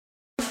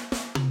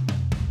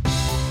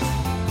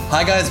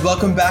Hi guys,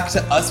 welcome back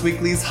to Us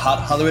Weekly's Hot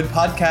Hollywood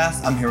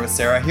podcast. I'm here with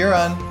Sarah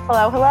Huron.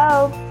 Hello,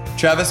 hello.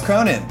 Travis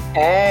Cronin.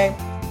 Hey.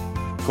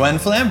 Gwen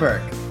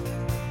Flamberg.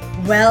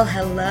 Well,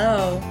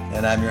 hello.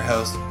 And I'm your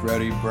host,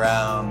 Brody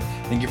Brown.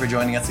 Thank you for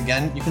joining us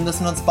again. You can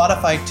listen on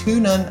Spotify,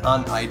 tune in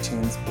on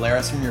iTunes, blare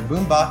us from your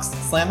boombox,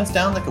 slam us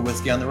down like a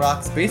whiskey on the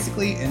rocks.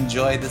 Basically,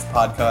 enjoy this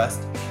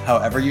podcast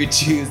however you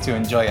choose to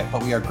enjoy it.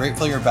 But we are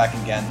grateful you're back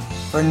again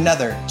for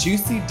another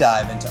juicy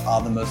dive into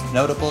all the most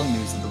notable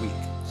news of the week.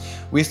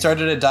 We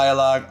started a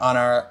dialogue on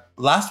our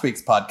last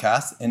week's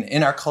podcast and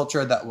in our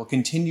culture that will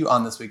continue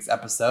on this week's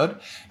episode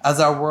as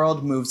our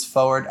world moves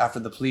forward after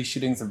the police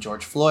shootings of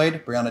George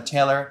Floyd, Breonna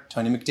Taylor,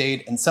 Tony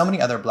McDade, and so many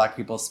other Black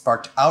people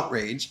sparked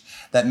outrage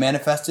that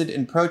manifested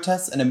in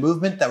protests and a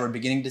movement that we're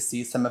beginning to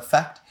see some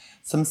effect,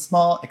 some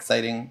small,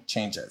 exciting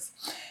changes.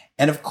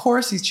 And of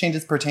course, these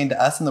changes pertain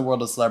to us in the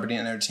world of celebrity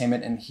and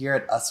entertainment and here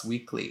at Us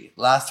Weekly.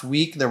 Last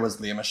week, there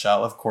was Lea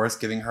Michele, of course,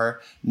 giving her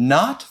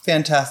not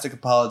fantastic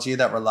apology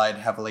that relied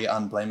heavily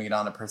on blaming it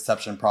on a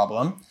perception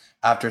problem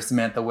after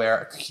Samantha Ware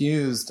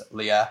accused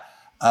Lea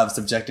of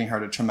subjecting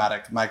her to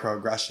traumatic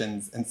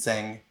microaggressions and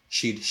saying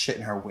she'd shit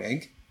in her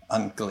wig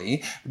on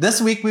Glee.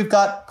 This week, we've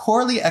got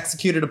poorly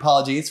executed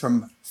apologies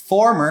from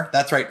former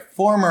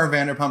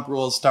Vanderpump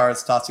Rules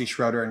stars Stassi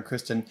Schroeder and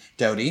Kristen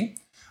Doty.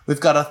 We've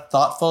got a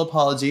thoughtful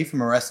apology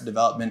from Arrested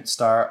Development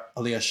star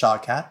Aaliyah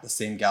Shawkat, the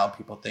same gal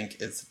people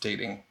think is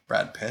dating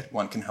Brad Pitt,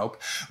 one can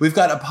hope. We've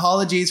got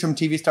apologies from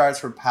TV stars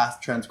for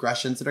past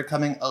transgressions that are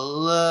coming a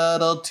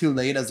little too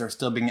late as they're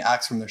still being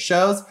axed from their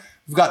shows.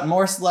 We've got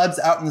more celebs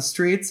out in the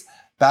streets,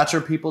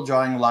 Bachelor people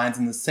drawing lines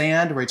in the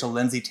sand, Rachel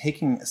Lindsay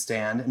taking a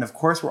stand, and of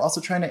course, we're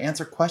also trying to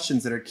answer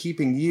questions that are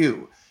keeping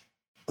you,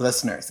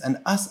 listeners, and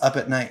us up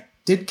at night.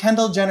 Did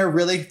Kendall Jenner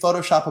really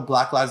Photoshop a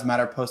Black Lives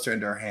Matter poster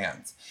into her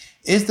hands?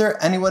 Is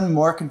there anyone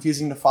more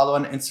confusing to follow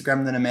on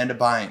Instagram than Amanda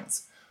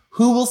Bynes?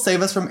 Who will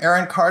save us from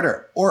Aaron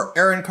Carter? Or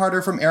Aaron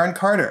Carter from Aaron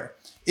Carter?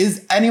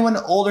 Is anyone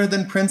older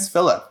than Prince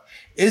Phillip?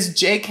 Is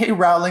J.K.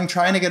 Rowling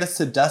trying to get us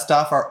to dust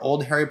off our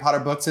old Harry Potter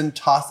books and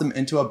toss them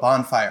into a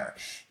bonfire?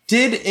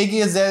 Did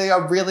Iggy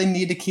Azalea really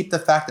need to keep the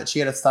fact that she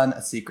had a son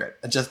a secret?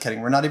 Just kidding.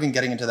 We're not even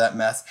getting into that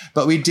mess.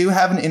 But we do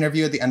have an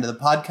interview at the end of the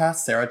podcast.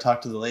 Sarah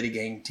talked to the Lady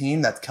Gang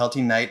team. That's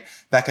Kelty Knight,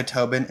 Becca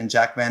Tobin, and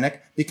Jack Vanek,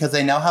 because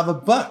they now have a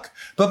book.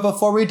 But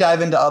before we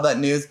dive into all that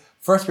news,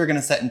 first we're going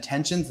to set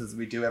intentions, as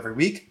we do every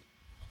week,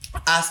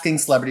 asking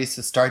celebrities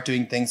to start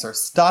doing things or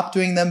stop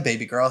doing them.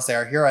 Baby girl,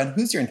 Sarah Huron,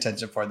 who's your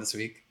intention for this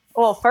week?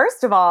 Well,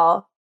 first of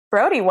all,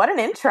 Brody, what an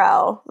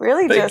intro.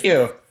 Really Thank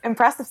you.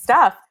 Impressive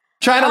stuff.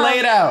 Trying to lay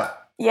it out.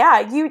 Yeah,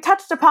 you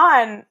touched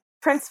upon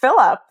Prince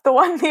Phillip, the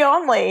one, the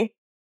only.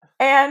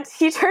 And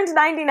he turned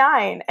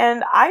 99.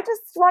 And I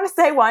just want to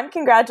say, one,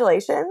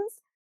 congratulations.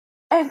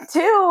 And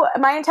two,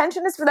 my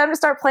intention is for them to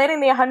start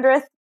planning the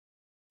 100th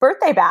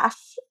birthday bash.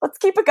 Let's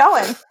keep it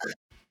going.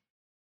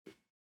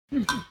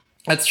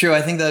 That's true.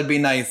 I think that would be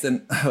nice.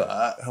 And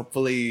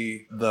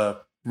hopefully the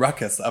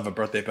ruckus of a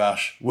birthday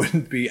bash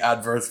wouldn't be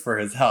adverse for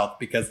his health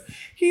because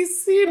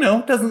he's,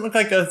 doesn't look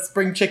like a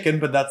spring chicken,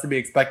 but that's to be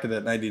expected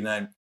at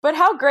 99. But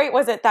how great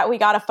was it that we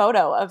got a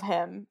photo of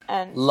him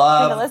and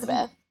Queen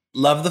Elizabeth?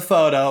 Love the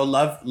photo.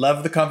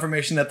 Love the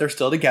confirmation that they're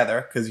still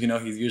together because, he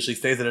usually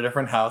stays at a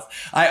different house.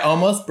 I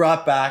almost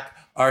brought back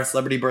our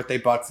celebrity birthday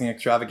boxing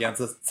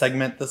extravaganza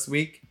segment this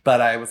week,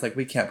 but I was like,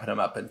 we can't put him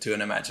up into an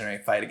imaginary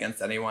fight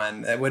against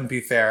anyone. It wouldn't be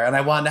fair. And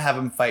I wanted to have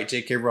him fight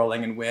J.K.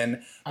 Rowling and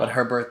win, but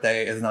her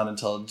birthday is not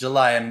until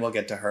July and we'll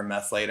get to her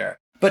mess later.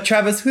 But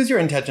Travis, who's your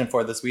intention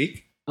for this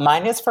week?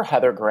 Mine is for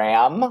Heather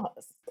Graham,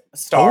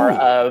 star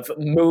of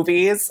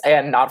movies,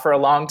 and not for a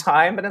long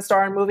time, but a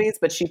star in movies.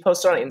 But she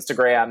posted on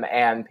Instagram,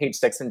 and Page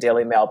Six and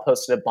Daily Mail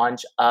posted a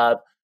bunch of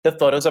the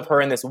photos of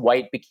her in this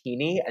white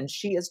bikini, and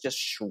she is just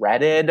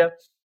shredded.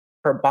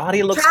 Her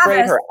body looks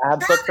great. Her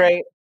abs look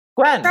great.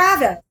 Gwen,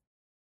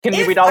 can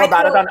you read all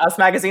about it on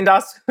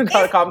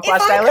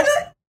usmagazine.com/stylish?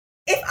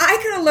 If I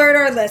could alert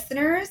our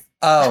listeners,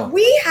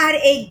 we had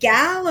a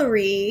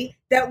gallery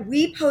that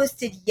we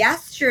posted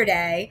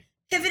yesterday,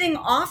 pivoting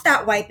off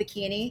that white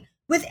bikini,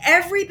 with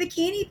every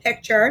bikini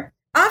picture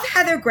of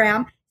Heather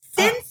Graham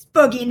since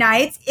Boogie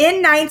Nights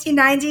in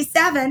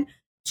 1997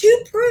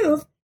 to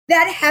prove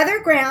that Heather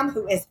Graham,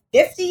 who is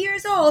 50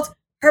 years old,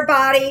 her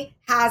body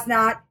has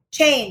not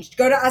changed.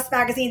 Go to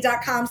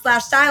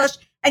usmagazine.com/stylish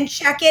and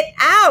check it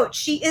out.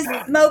 She is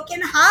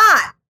smoking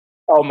hot.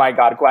 Oh my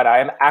God, Gwen, I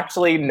am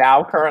actually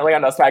now currently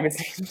on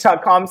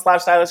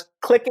usmagazine.com/stylish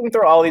clicking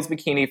through all these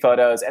bikini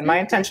photos. And my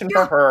intention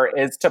for her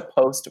is to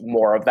post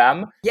more of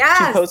them. Yes.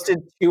 She posted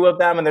 2 of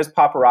them and there's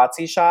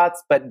paparazzi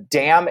shots, but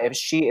damn if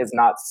she is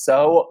not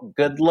so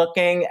good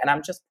looking. And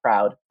I'm just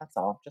proud. That's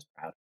all. Just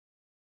proud.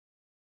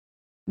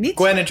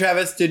 Gwen and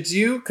Travis, did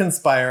you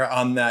conspire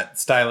on that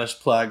stylish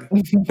plug?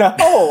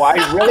 No, I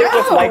really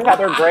just like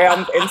Heather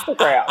Graham's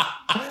Instagram.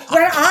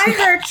 When I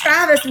heard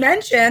Travis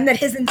mention that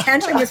his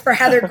intention was for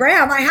Heather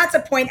Graham, I had to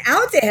point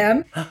out to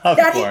him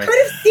that he could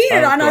have seen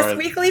it on Us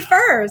Weekly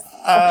first.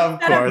 Of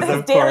course,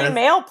 his Daily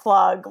Mail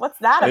plug. What's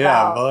that about?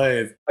 Yeah,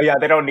 boys. Oh yeah,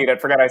 they don't need it.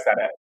 Forget I said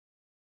it.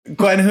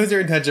 Gwen, who's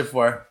your intention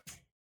for?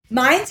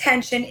 My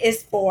intention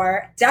is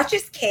for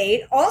Duchess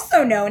Kate,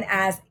 also known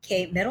as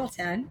Kate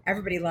Middleton.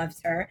 Everybody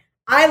loves her.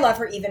 I love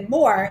her even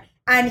more.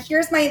 And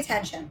here's my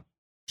intention.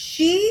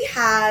 She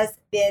has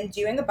been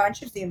doing a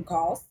bunch of Zoom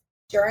calls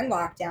during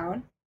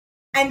lockdown,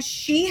 and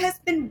she has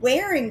been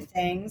wearing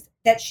things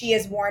that she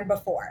has worn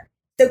before.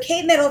 So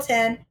Kate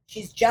Middleton,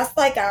 she's just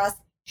like us.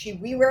 She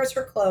rewears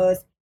her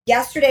clothes.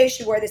 Yesterday,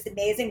 she wore this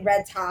amazing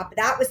red top.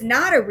 That was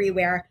not a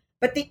rewear,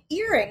 but the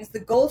earrings, the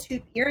gold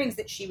hoop earrings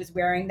that she was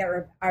wearing that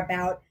are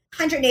about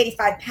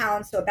 185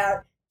 pounds, so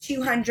about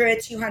 $200,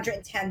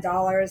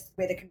 $210,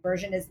 where the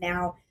conversion is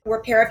now, were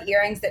a pair of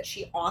earrings that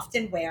she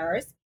often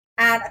wears.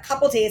 And a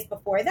couple days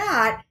before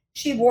that,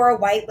 she wore a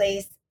white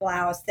lace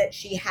blouse that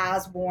she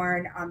has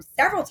worn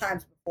several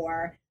times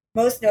before,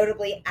 most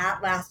notably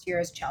at last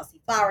year's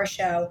Chelsea Flower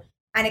Show,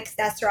 and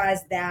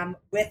accessorized them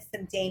with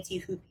some dainty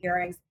hoop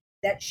earrings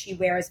that she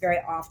wears very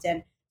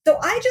often. So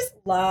I just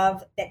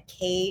love that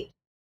Kate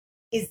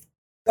is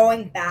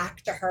going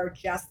back to her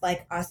just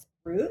like us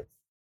roots.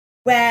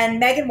 When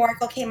Meghan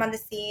Markle came on the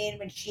scene,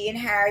 when she and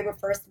Harry were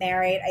first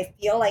married, I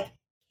feel like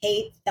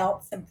Kate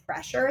felt some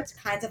pressure to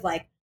kind of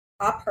like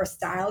up her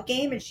style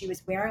game, and she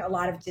was wearing a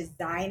lot of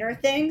designer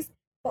things.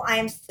 Well, I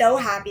am so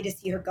happy to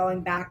see her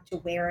going back to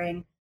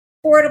wearing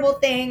affordable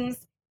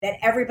things that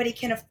everybody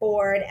can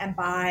afford and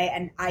buy.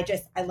 And I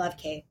love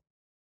Kate.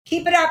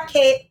 Keep it up,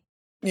 Kate.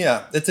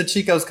 Yeah, it's a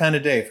Chico's kind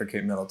of day for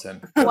Kate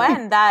Middleton.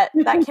 When that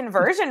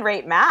conversion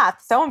rate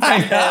math, so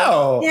impressive. I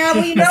know. Yeah,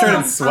 well, you know,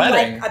 I'm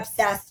like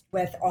obsessed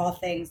with all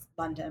things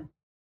London.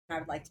 I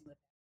would like to live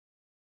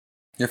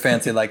there. You're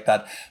fancy like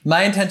that.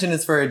 My intention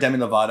is for Demi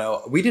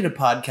Lovato. We did a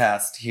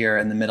podcast here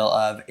in the middle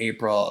of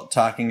April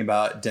talking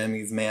about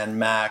Demi's man,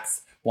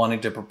 Max,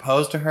 wanting to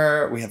propose to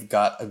her. We have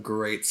got a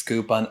great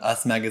scoop on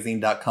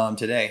usmagazine.com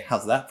today.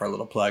 How's that for a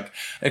little plug?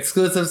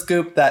 Exclusive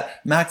scoop that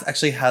Max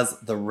actually has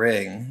the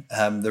ring.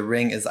 The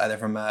ring is either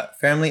from a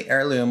family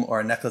heirloom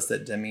or a necklace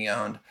that Demi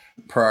owned,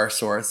 per our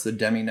source. So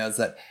Demi knows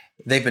that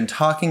they've been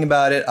talking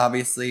about it,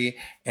 obviously,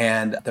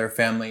 and both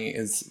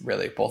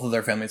of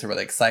their families are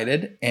really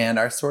excited. And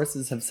our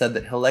sources have said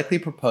that he'll likely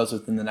propose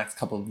within the next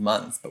couple of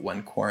months, but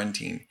when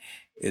quarantine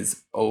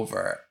is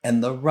over.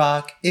 And the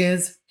rock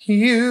is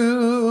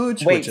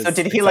huge. Wait, so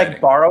did he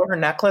like borrow her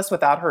necklace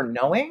without her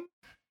knowing?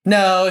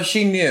 No,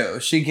 she knew.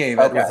 She gave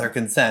it with her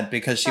consent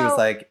because she was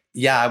like,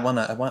 yeah, I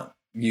want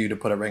you to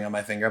put a ring on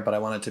my finger, but I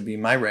want it to be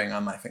my ring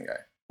on my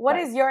finger. What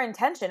is your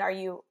intention? Are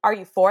you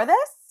for this?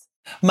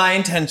 My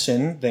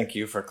intention, thank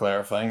you for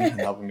clarifying and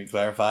helping me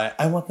clarify.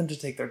 I want them to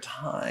take their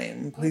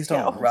time. Please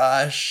don't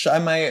rush.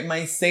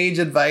 My sage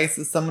advice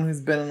is someone who's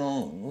been in a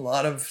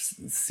lot of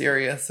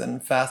serious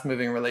and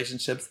fast-moving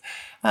relationships.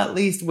 At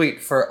least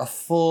wait for a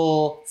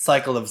full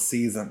cycle of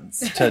seasons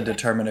to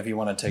determine if you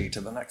want to take it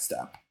to the next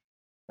step.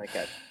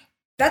 Okay.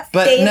 That's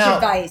sage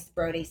advice,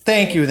 Brody.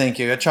 Thank you.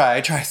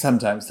 I try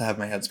sometimes to have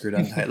my head screwed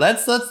on tight.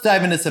 Let's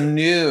dive into some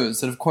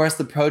news. And of course,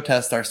 the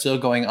protests are still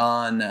going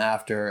on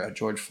after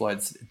George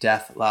Floyd's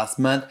death last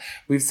month.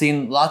 We've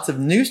seen lots of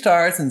new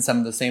stars and some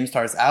of the same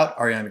stars out.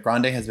 Ariana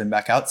Grande has been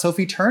back out.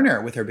 Sophie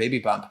Turner with her baby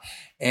bump.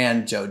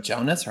 And Joe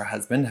Jonas, her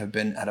husband, have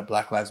been at a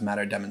Black Lives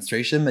Matter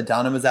demonstration.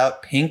 Madonna was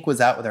out. Pink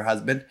was out with her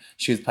husband.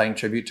 She was paying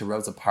tribute to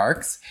Rosa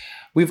Parks.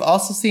 We've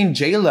also seen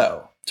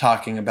J.Lo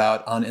talking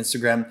about on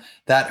Instagram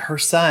that her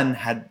son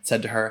had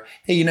said to her,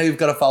 hey, you've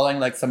got a following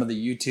like some of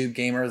the YouTube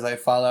gamers I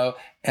follow,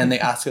 and they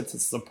ask us to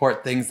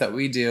support things that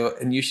we do,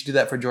 and you should do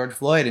that for George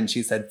Floyd. And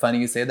she said, funny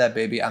you say that,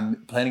 baby.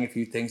 I'm planning a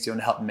few things. Do you want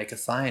to help me make a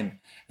sign?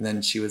 And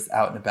then she was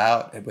out and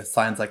about with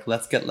signs like,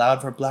 let's get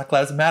loud for Black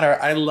Lives Matter.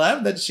 I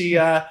love that she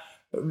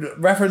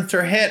referenced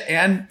her hit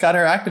and got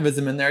her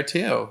activism in there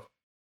too.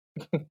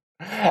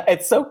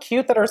 It's so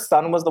cute that her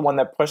son was the one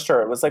that pushed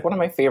her. It was like one of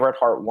my favorite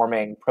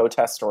heartwarming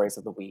protest stories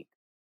of the week.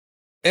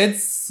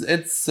 It's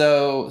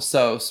so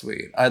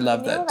sweet. I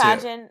love that too. Can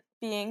you imagine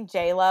being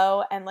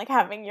J.Lo and like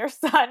having your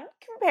son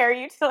compare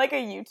you to like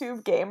a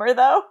YouTube gamer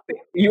though?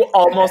 You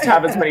almost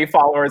have as many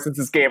followers as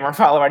this gamer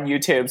follower on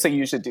YouTube, so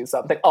you should do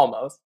something.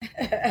 Almost.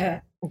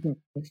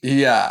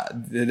 Yeah.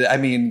 I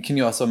mean, can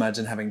you also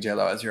imagine having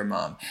J.Lo as your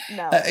mom?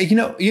 No.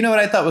 You know what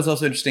I thought was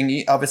also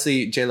interesting?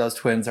 Obviously, J.Lo's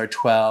twins are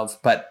 12,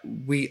 but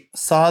we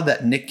saw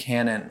that Nick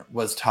Cannon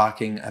was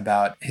talking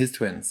about his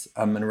twins,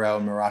 Monroe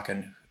and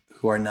Moroccan,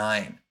 who are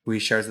 9. Who he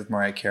shares with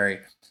Mariah Carey.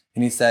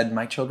 And he said,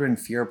 my children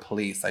fear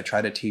police. I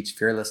try to teach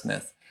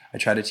fearlessness. I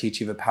try to teach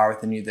you the power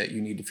within you that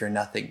you need to fear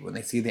nothing. When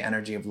they see the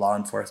energy of law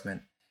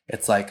enforcement,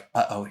 it's like,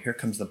 uh-oh, here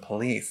comes the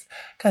police.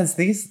 Guys,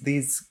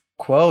 these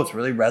quotes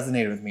really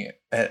resonated with me.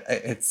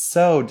 It's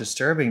so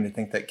disturbing to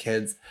think that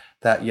kids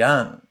that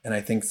young, and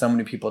I think so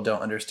many people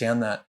don't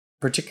understand that,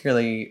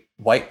 particularly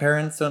white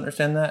parents don't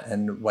understand that,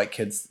 and white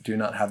kids do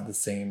not have the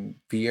same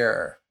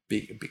fear.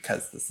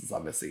 Because this is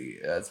obviously,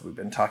 as we've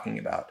been talking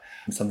about,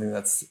 something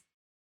that's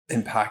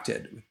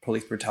impacted with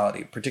police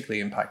brutality, particularly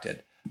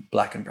impacted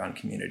Black and brown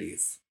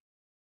communities.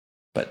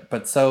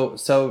 But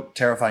so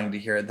terrifying to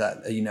hear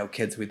that,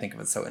 kids we think of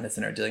as so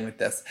innocent are dealing with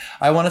this.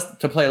 I want us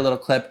to play a little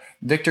clip.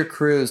 Victor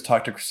Cruz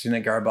talked to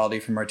Christina Garibaldi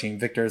from our team.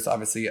 Victor's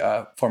obviously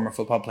a former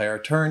football player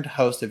turned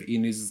host of E!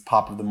 News'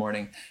 Pop of the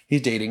Morning.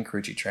 He's dating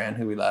Karrueche Tran,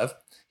 who we love.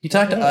 He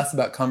talked to us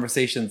about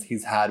conversations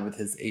he's had with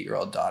his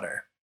 8-year-old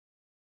daughter.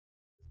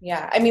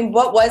 Yeah, I mean,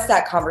 what was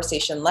that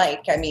conversation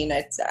like? I mean,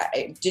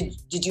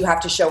 did you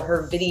have to show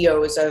her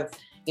videos of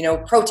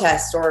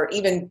protests or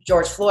even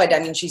George Floyd? I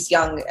mean, she's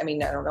young. I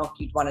mean, I don't know if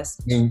you'd want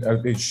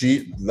to.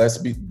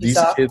 These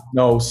kids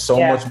know so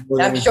much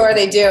more. I'm sure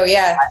they do.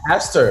 Yeah. I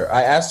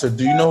asked her,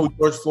 do you know who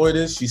George Floyd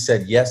is? She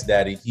said, yes,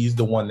 Daddy. He's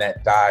the one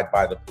that died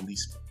by the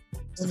policeman.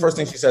 It's the first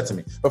thing she said to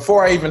me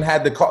before I even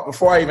had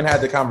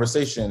the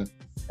conversation,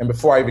 and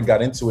before I even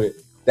got into it.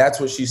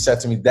 That's what she said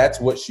to me. That's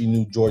what she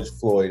knew George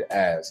Floyd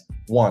as.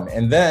 One.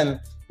 And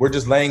then we're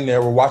just laying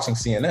there. We're watching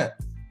CNN.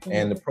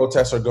 And the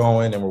protests are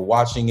going and we're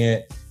watching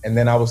it. And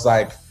then I was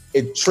like,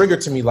 it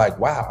triggered to me like,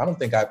 wow, I don't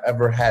think I've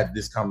ever had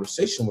this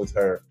conversation with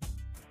her.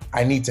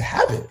 I need to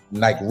have it.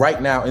 Like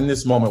right now in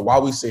this moment,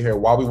 while we sit here,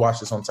 while we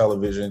watch this on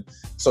television,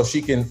 so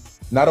she can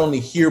not only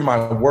hear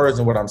my words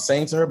and what I'm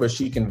saying to her, but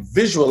she can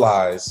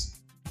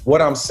visualize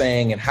what I'm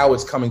saying and how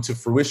it's coming to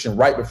fruition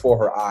right before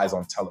her eyes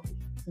on television.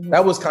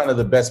 That was kind of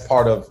the best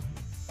part of,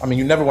 I mean,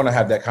 you never want to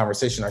have that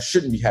conversation. I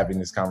shouldn't be having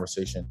this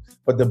conversation.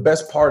 But the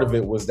best part of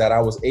it was that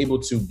I was able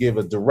to give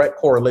a direct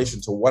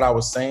correlation to what I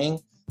was saying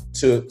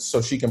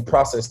so she can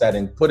process that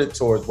and put it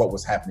towards what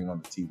was happening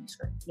on the TV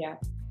screen. Yeah.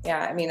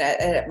 Yeah. I mean,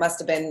 it must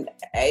have been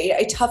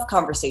a tough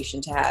conversation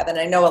to have. And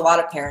I know a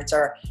lot of parents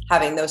are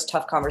having those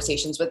tough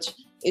conversations, which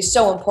is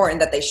so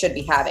important that they should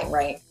be having,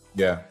 right?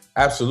 Yeah,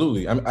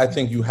 absolutely. I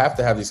think you have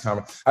to have these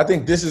conversations. I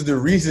think this is the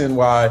reason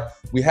why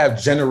we have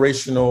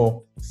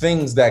generational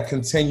things that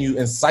continue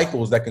and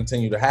cycles that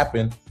continue to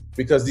happen,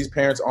 because these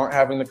parents aren't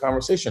having the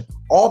conversation.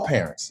 All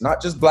parents,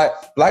 not just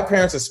black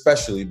parents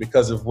especially,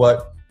 because of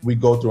what we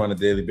go through on a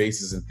daily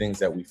basis and things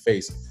that we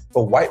face.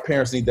 But white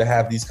parents need to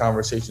have these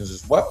conversations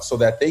as well so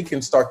that they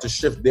can start to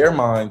shift their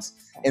minds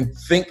and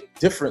think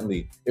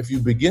differently. If you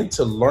begin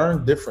to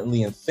learn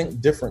differently and think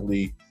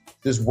differently,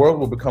 this world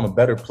will become a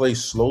better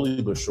place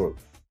slowly but surely.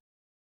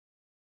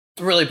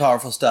 Really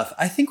powerful stuff.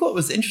 I think what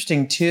was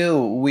interesting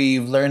too,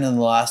 we've learned in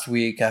the last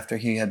week after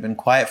he had been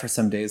quiet for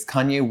some days,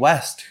 Kanye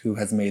West, who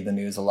has made the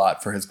news a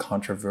lot for his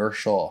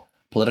controversial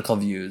political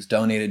views,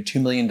 donated $2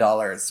 million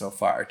so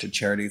far to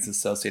charities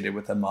associated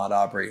with Ahmaud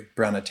Arbery,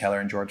 Breonna Taylor,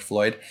 and George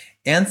Floyd,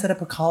 and set up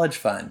a college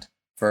fund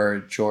for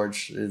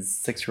George's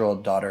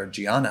 6-year-old daughter,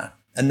 Gianna.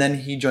 And then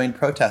he joined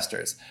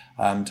protesters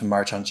to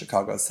march on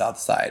Chicago's South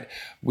Side.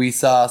 We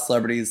saw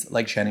celebrities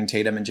like Channing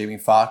Tatum and Jamie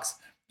Foxx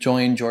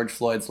join George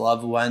Floyd's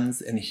loved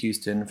ones in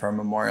Houston for a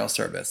memorial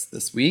service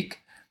this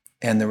week.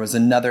 And there was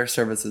another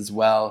service as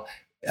well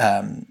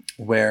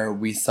where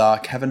we saw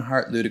Kevin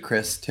Hart,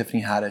 Ludacris,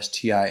 Tiffany Haddish,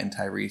 T.I., and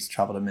Tyrese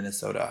travel to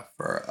Minnesota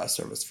for a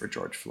service for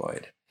George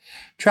Floyd.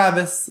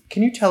 Travis,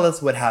 can you tell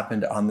us what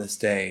happened on this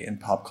day in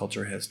pop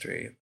culture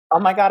history? Oh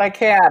my God, I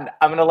can.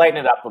 I'm going to lighten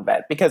it up a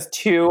bit because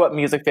 2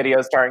 music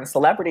videos starring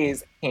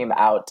celebrities came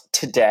out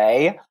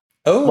today.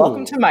 Oh,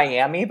 Welcome to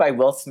Miami by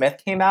Will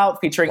Smith came out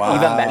featuring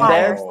Eva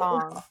Mendes.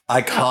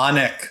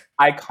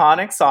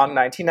 Iconic song,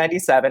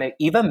 1997. And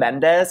Eva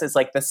Mendes is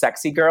like the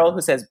sexy girl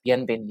who says,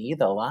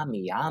 Bienvenido a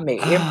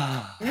Miami.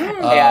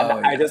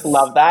 I just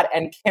love that.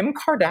 And Kim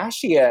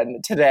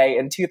Kardashian today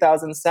in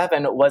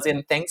 2007 was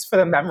in Thanks for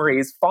the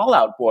Memories Fall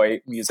Out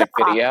Boy music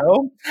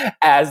video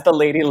as the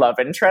lady love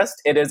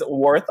interest. It is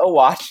worth a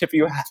watch if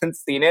you haven't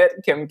seen it.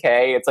 Kim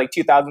K. It's like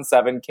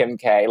 2007 Kim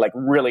K. Like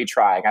really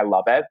trying. I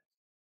love it.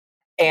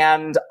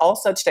 And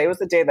also today was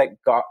the day that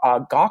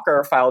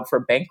Gawker filed for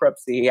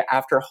bankruptcy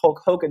after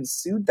Hulk Hogan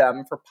sued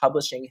them for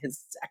publishing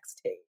his sex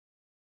tape.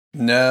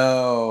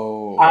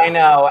 No. I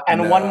know.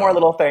 And one more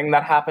little thing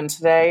that happened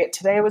today.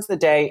 Today was the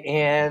day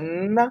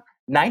in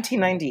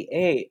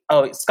 1998.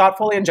 Oh, Scott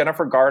Foley and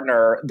Jennifer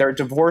Gardner, their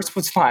divorce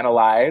was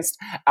finalized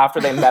after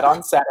they met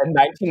on set in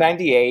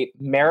 1998,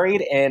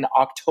 married in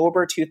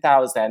October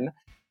 2000,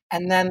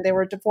 and then they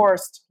were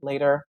divorced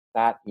later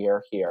that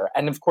year here.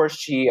 And of course,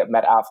 she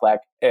met Affleck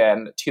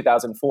in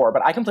 2004,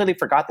 but I completely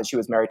forgot that she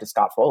was married to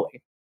Scott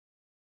Foley.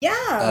 Yeah.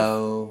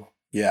 Oh,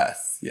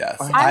 yes.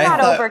 I'm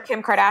not over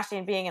Kim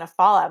Kardashian being in a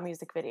Fallout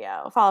music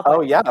video.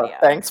 Video.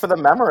 Thanks for the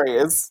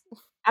memories.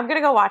 I'm going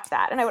to go watch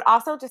that. And I would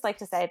also just like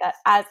to say that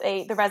as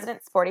the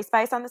resident Sporty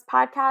Spice on this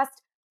podcast,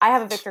 I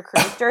have a Victor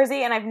Cruz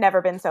jersey, and I've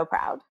never been so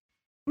proud.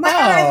 My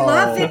God, I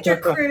love Victor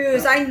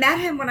Cruz. I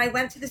met him when I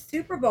went to the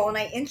Super Bowl, and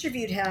I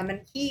interviewed him,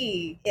 and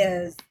he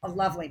is a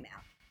lovely man.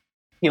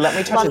 He let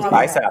me touch his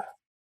bicep.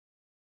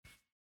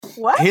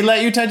 What? He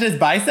let you touch his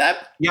bicep?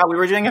 Yeah, we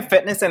were doing a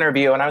fitness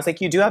interview, and I was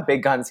like, you do have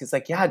big guns. He's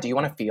like, yeah, do you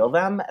want to feel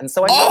them? And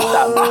so I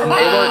felt them, and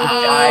they were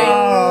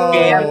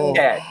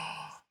gigantic.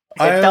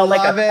 It felt like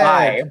a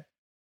thigh.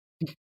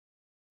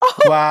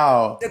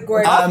 Wow. The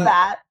gorgeous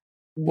that.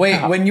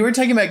 Wait, when you were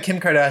talking about Kim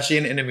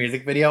Kardashian in a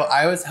music video,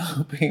 I was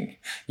hoping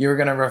you were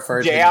going to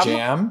refer to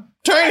Jam.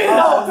 I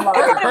thought it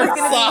was going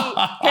to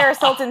be Paris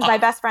Hilton's My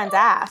Best Friend's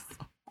Ass.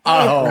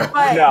 Oh,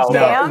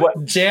 no.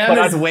 Jam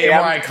is way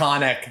more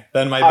iconic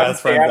than my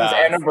best friend's Jam's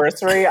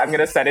anniversary, I'm going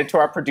to send it to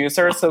our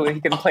producer so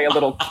he can play a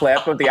little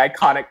clip of the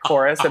iconic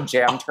chorus of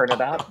Jam, Turn It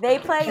Up. They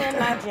play in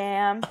my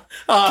jam.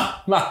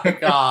 Oh, my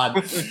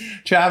God.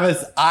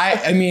 Travis,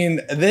 I mean,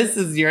 this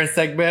is your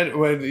segment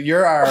when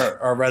you're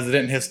our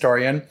resident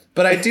historian.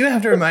 But I do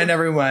have to remind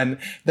everyone,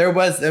 there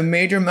was a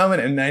major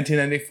moment in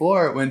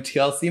 1994 when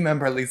TLC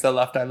member Lisa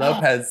Left Eye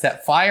Lopez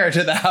set fire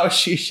to the house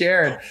she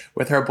shared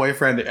with her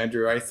boyfriend,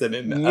 Andrew Ison,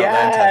 in Atlanta.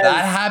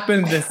 That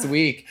happened this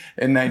week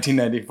in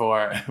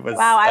 1994.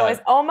 Wow, I was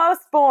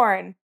almost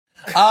born.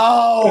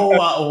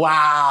 Oh,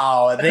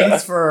 wow.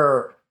 Thanks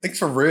for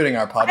rooting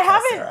our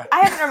podcast, Sarah.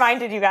 I haven't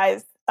reminded you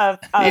guys of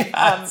our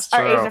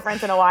age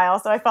difference in a while,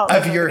 so I felt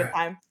like it was a good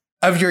time.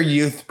 Of your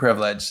youth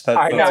privilege.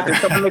 I know. Did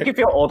someone make you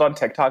feel old on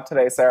TikTok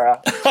today,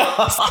 Sarah?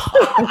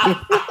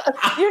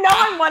 You know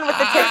I'm one with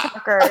the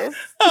TikTokers.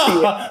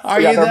 Are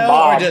you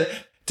though? Or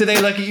do they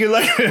look at you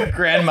like a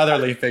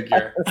grandmotherly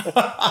figure?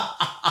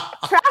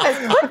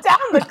 Travis, put down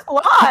the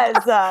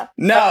claws.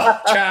 No,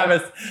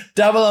 Travis,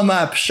 double them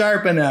up,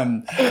 sharpen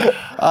them.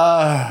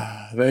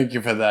 Thank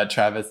you for that,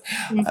 Travis.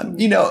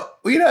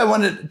 I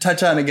wanted to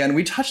touch on again.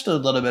 We touched a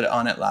little bit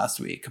on it last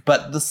week,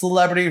 but the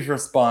celebrities'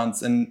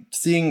 response and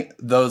seeing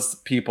those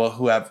people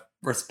who have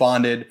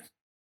responded,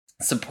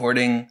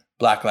 supporting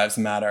Black Lives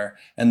Matter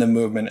and the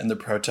movement and the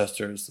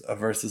protesters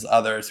versus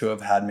others who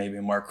have had maybe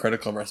more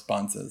critical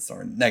responses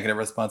or negative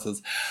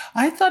responses.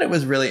 I thought it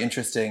was really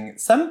interesting.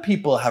 Some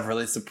people have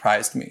really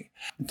surprised me.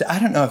 I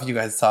don't know if you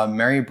guys saw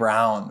Mary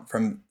Brown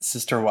from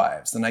Sister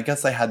Wives. And I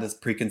guess I had this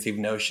preconceived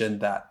notion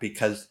that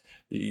because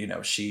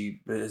she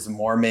is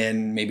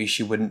Mormon, maybe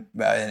she wouldn't,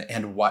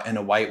 and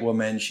a white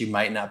woman, she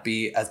might not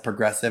be as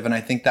progressive. And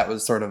I think that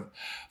was sort of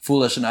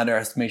foolish and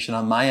underestimation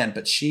on my end.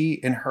 But she,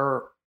 in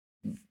her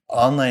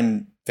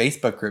online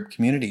Facebook group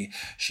community,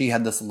 she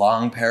had this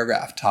long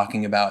paragraph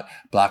talking about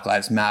Black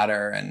Lives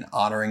Matter and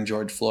honoring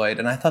George Floyd.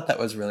 And I thought that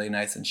was really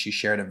nice. And she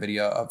shared a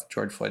video of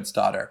George Floyd's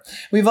daughter.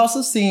 We've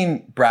also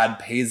seen Brad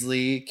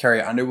Paisley,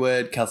 Carrie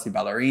Underwood, Kelsey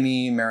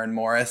Ballerini, Maren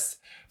Morris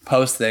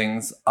post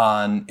things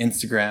on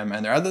Instagram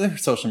and their other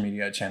social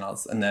media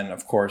channels. And then,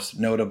 of course,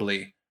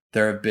 notably,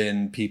 there have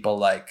been people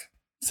like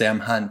Sam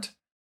Hunt,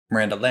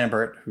 Miranda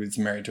Lambert, who's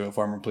married to a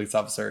former police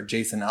officer,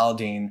 Jason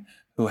Aldean,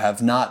 who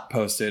have not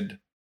posted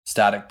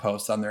static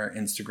posts on their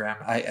Instagram.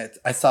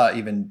 I saw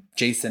even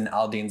Jason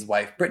Aldean's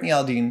wife, Brittany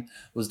Aldean,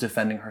 was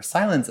defending her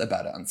silence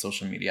about it on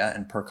social media.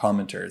 And per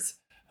commenters,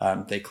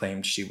 they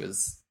claimed she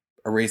was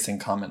erasing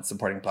comments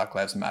supporting Black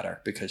Lives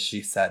Matter because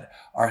she said,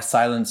 "Our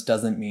silence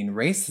doesn't mean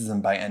racism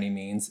by any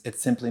means. It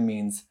simply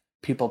means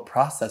people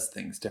process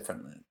things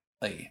differently,"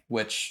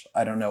 which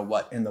I don't know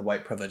what in the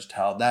white privileged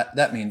hell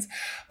that means.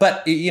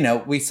 But,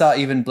 we saw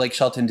even Blake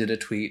Shelton did a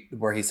tweet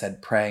where he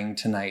said, "Praying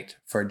tonight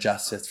for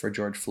justice for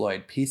George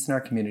Floyd, peace in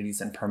our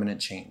communities and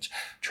permanent change."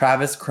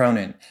 Travis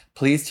Cronin,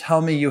 please tell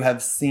me you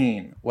have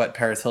seen what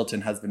Paris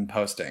Hilton has been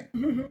posting.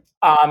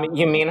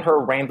 You mean her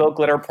rainbow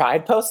glitter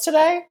pride post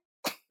today?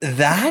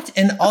 That,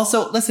 and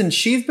also, listen,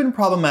 she's been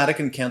problematic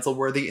and cancel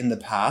worthy in the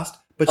past,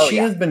 but she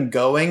has been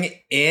going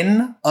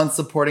in on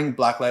supporting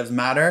Black Lives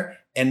Matter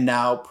and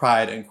now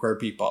Pride and queer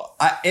people.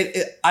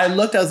 I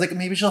looked, I was like,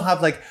 maybe she'll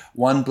have like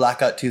one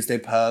Blackout Tuesday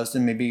post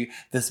and maybe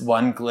this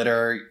one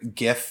glitter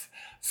GIF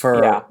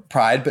for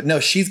Pride. But no,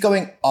 she's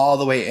going all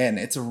the way in.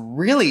 It's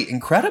really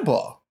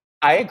incredible.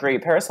 I agree.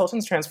 Paris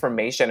Hilton's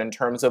transformation in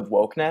terms of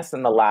wokeness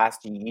in the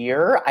last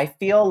year, I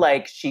feel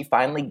like she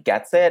finally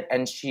gets it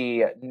and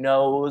she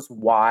knows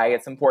why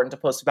it's important to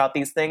post about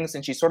these things.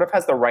 And she sort of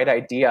has the right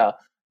idea.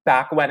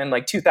 Back when in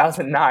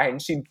 2009,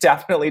 she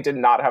definitely did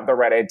not have the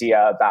right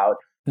idea about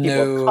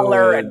people of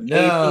color and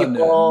gay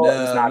people.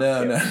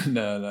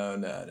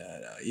 No.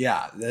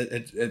 Yeah,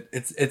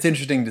 it's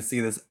interesting to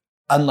see this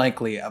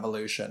unlikely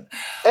evolution.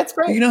 It's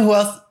great. You know who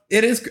else?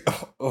 It is.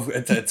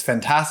 It's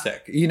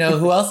fantastic. You know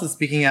who else is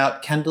speaking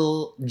out?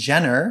 Kendall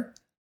Jenner,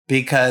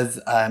 because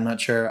I'm not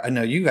sure. I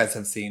know you guys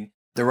have seen.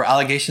 There were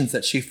allegations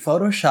that she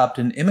photoshopped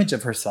an image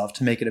of herself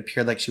to make it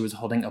appear like she was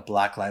holding a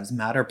Black Lives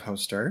Matter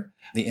poster.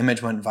 The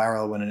image went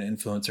viral when an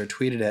influencer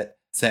tweeted it,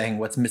 saying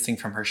what's missing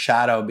from her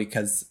shadow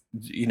because,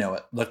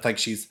 it looked like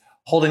she's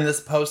holding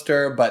this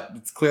poster, but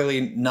it's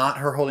clearly not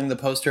her holding the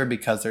poster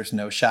because there's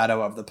no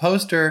shadow of the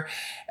poster.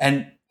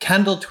 And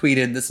Kendall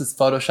tweeted, "This is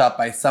photoshopped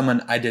by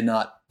someone. I did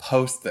not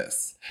post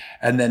this."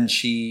 And then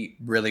she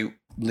really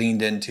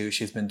leaned into,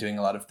 she's been doing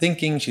a lot of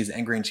thinking. She's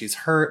angry and she's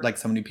hurt, like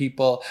so many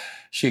people.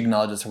 She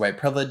acknowledges her white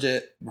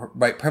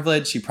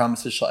privilege. She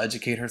promises she'll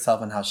educate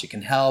herself on how she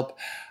can help.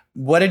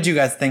 What did you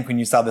guys think when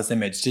you saw this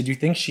image? Did you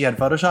think she had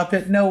photoshopped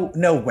it?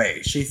 No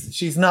way.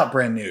 She's not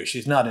brand new.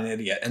 She's not an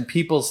idiot. And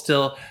people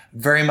still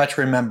very much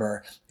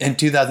remember in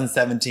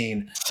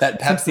 2017 that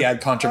Pepsi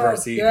ad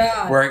controversy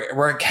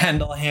where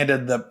Kendall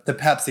handed the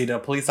Pepsi to a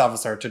police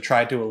officer to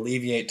try to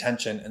alleviate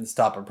tension and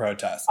stop a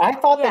protest. I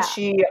thought that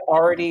she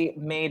already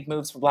made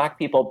moves for Black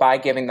people by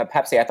giving the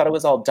Pepsi. I thought it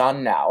was all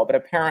done now, but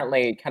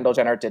apparently Kendall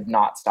Jenner did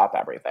not stop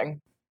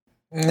everything.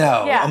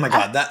 No. Yeah. Oh my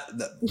God. That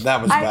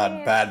was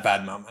a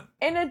bad moment.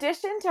 In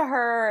addition to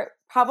her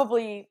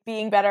probably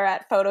being better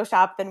at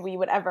Photoshop than we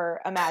would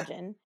ever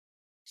imagine,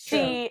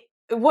 she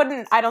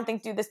wouldn't, I don't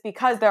think, do this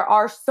because there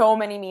are so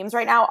many memes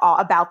right now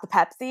about the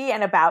Pepsi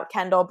and about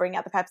Kendall bringing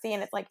out the Pepsi.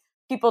 And it's like,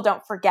 people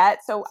don't forget.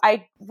 So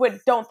I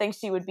don't think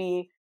she would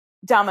be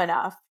dumb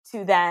enough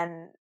to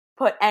then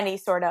put any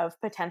sort of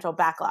potential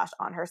backlash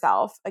on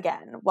herself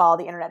again while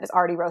the internet is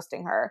already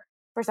roasting her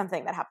for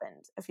something that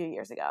happened a few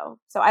years ago.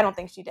 So I don't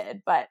think she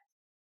did, but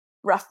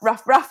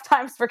rough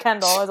times for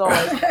Kendall as always.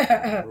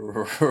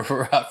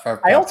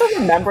 I also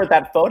remembered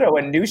that photo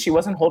and knew she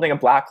wasn't holding a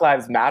Black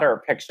Lives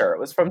Matter picture. It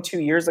was from 2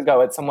 years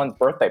ago at someone's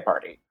birthday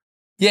party.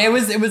 Yeah, it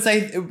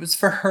was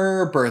for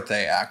her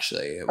birthday,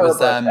 actually. It was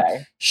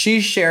birthday.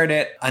 She shared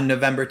it on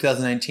November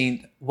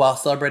 2019 while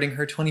celebrating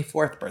her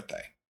 24th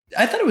birthday.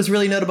 I thought it was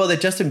really notable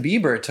that Justin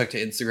Bieber took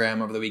to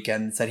Instagram over the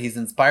weekend and said he's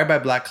inspired by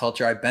Black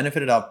culture. I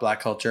benefited off Black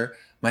culture.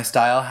 My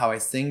style, how I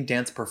sing,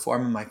 dance,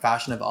 perform, and my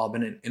fashion have all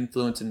been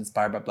influenced and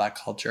inspired by Black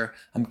culture.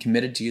 I'm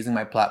committed to using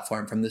my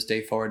platform from this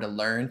day forward to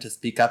learn, to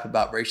speak up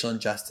about racial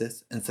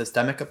injustice and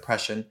systemic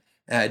oppression,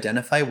 and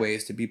identify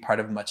ways to be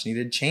part of much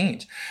needed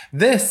change.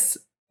 This,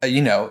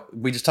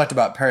 we just talked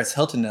about Paris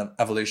Hilton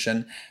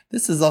evolution.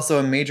 This is also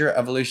a major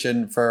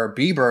evolution for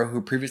Bieber,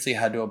 who previously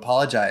had to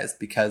apologize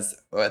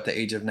because at the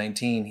age of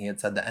 19, he had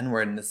said the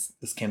N-word. And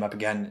this came up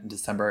again in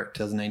December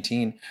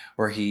 2019,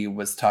 where he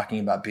was talking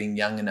about being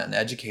young and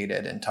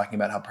uneducated and talking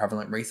about how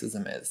prevalent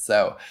racism is.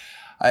 So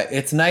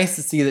it's nice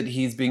to see that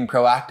he's being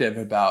proactive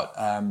about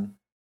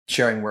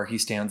sharing where he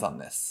stands on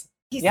this.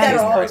 He said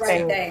all the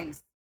right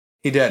things.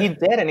 He did. He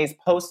did, and he's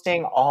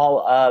posting all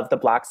of the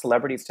Black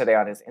celebrities today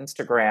on his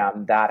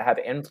Instagram that have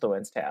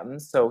influenced him.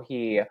 So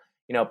he,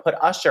 put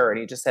Usher, and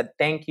he just said,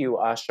 "Thank you,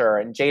 Usher,"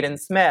 and Jaden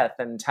Smith,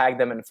 and tagged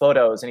them in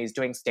photos. And he's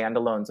doing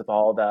standalones of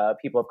all the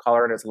people of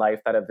color in his life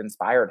that have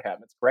inspired him.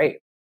 It's great.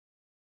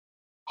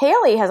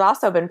 Haley has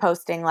also been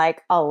posting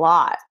like a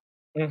lot,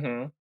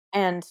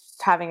 and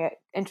having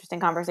interesting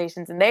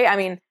conversations.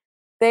 And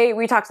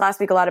we talked last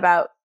week a lot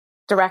about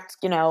direct,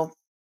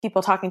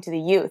 people talking to the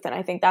youth. And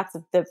I think that's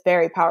the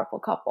very powerful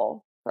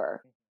couple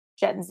for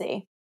Gen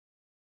Z.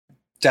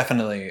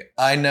 Definitely.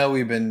 I know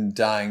we've been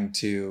dying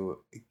to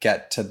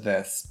get to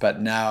this, but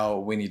now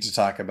we need to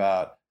talk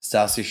about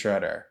Stassi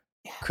Schroeder,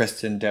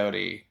 Kristen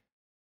Doty.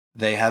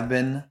 They have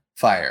been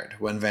fired.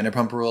 When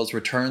Vanderpump Rules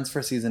returns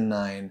for season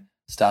 9,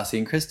 Stassi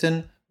and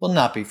Kristen will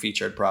not be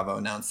featured, Bravo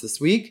announced this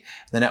week.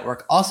 The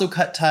network also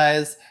cut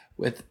ties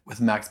with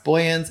Max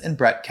Boyens and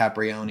Brett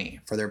Caprioni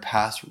for their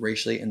past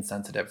racially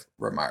insensitive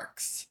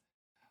remarks.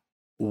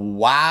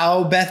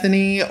 Wow,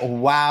 Bethany.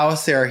 Wow,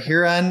 Sarah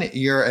Huron.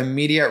 Your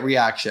immediate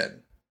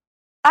reaction.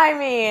 I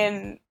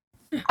mean,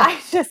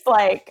 I was...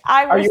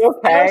 Are you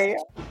okay?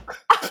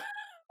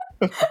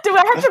 Do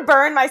I have to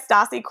burn my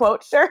Stassi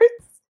quote shirts?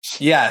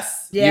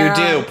 Yes, you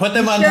do. Put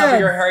them on top of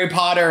your Harry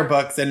Potter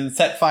books and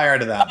set fire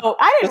to them. Oh,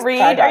 I didn't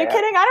read. Are you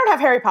kidding? I don't have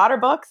Harry Potter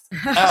books.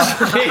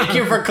 Oh, thank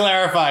you for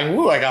clarifying.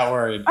 Ooh, I got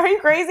worried. Are you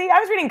crazy?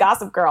 I was reading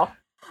Gossip Girl.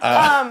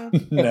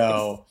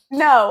 No.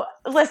 No,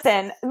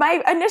 listen,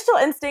 my initial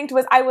instinct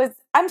was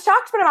I'm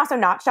shocked, but I'm also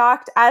not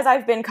shocked as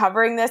I've been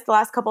covering this the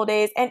last couple of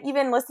days. And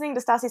even listening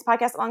to Stassi's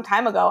podcast a long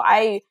time ago,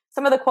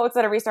 some of the quotes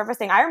that are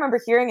resurfacing, I remember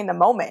hearing in the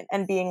moment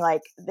and being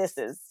like, this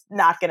is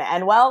not going to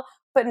end well.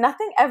 But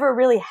nothing ever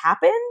really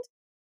happened,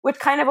 which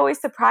kind of always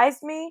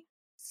surprised me.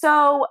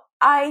 So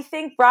I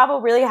think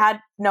Bravo really had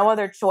no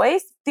other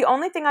choice. The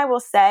only thing I will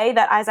say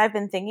that as I've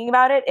been thinking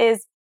about it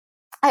is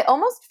I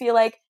almost feel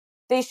like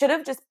they should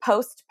have just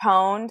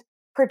postponed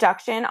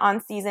production on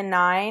season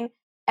 9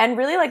 and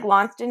really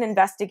launched an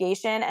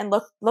investigation and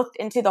looked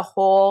into the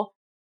whole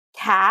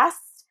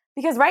cast.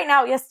 Because right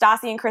now, yes,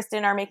 Stassi and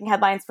Kristen are making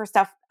headlines for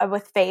stuff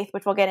with Faith,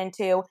 which we'll get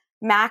into.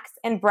 Max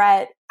and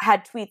Brett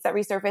had tweets that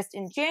resurfaced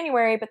in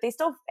January, but they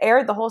still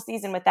aired the whole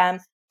season with them,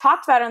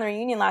 talked about it on the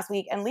reunion last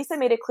week, and Lisa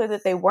made it clear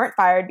that they weren't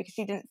fired because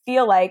she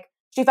felt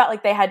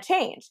like they had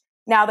changed.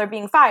 Now they're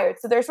being fired.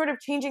 So they're sort of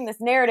changing this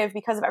narrative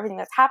because of everything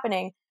that's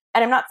happening.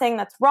 And I'm not saying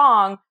that's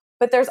wrong,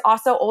 but there's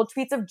also old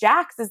tweets of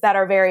Jax's that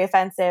are very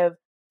offensive.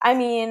 I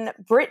mean,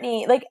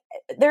 Brittany,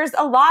 there's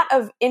a lot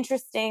of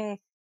interesting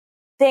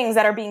things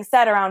that are being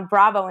said around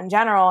Bravo in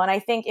general. And I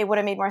think it would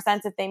have made more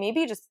sense if they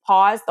maybe just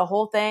paused the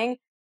whole thing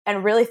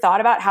and really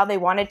thought about how they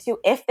wanted to,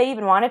 if they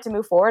even wanted to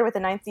move forward with the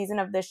 9th season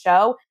of this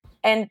show,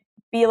 and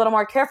be a little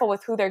more careful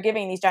with who they're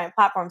giving these giant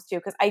platforms to,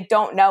 because I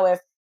don't know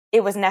if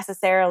it was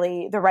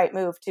necessarily the right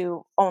move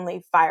to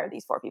only fire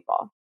these 4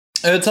 people.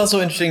 It's also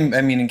interesting,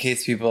 in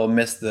case people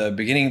missed the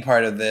beginning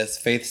part of this,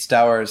 Faith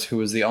Stowers, who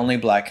was the only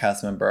Black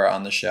cast member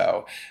on the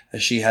show,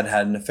 she had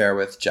an affair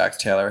with Jax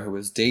Taylor, who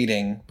was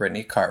dating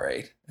Brittany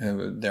Cartwright.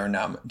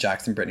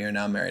 Jax and Brittany are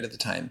now married at the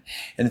time.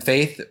 And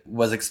Faith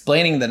was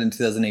explaining that in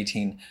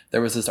 2018, there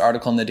was this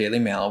article in the Daily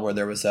Mail where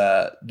there was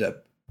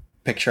the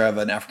picture of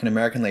an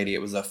African-American lady.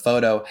 It was a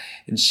photo,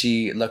 and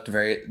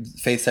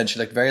Faith said she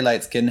looked very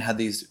light-skinned, had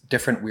these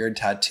different weird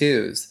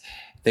tattoos.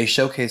 they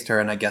showcased her,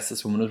 and I guess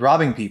this woman was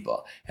robbing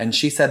people. And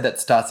she said that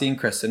Stassi and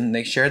Kristen, and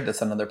they shared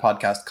this on another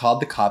podcast,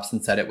 called the cops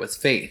and said it was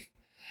Faith.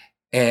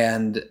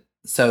 And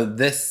so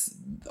this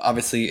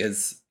obviously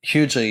is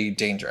hugely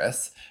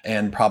dangerous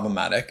and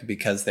problematic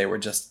because they were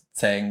just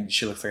saying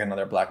she looks like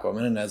another Black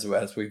woman. And as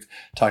we've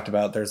talked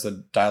about, there's a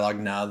dialogue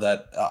now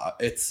that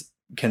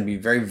can be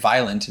very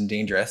violent and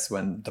dangerous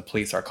when the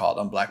police are called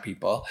on Black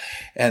people.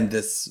 And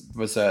this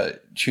was a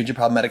hugely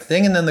problematic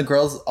thing. And then the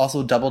girls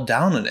also doubled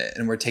down on it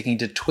and were taking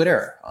to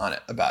Twitter on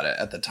it about it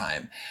at the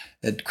time.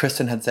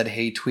 Kristen had said,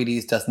 "Hey,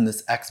 Tweeties, doesn't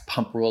this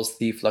ex-Pump Rules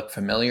thief look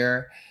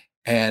familiar?"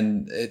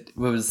 And it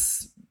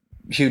was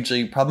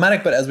hugely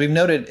problematic. But as we've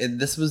noted,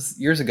 this was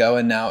years ago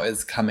and now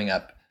is coming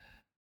up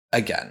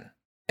again.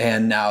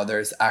 And now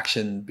there's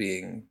action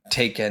being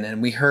taken.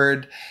 And we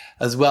heard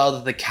as well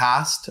that the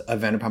cast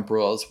of Vanderpump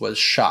Rules was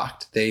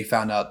shocked. They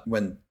found out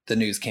when the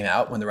news came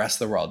out, when the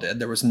rest of the world did.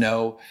 There was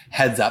no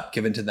heads up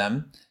given to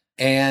them.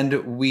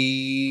 And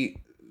we've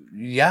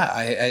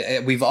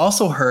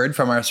also heard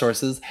from our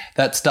sources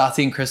that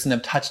Stassi and Kristen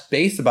have touched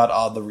base about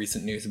all the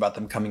recent news about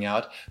them coming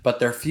out. But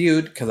their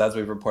feud, because as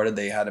we've reported,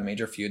 they had a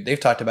major feud, they've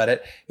talked about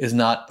it, is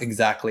not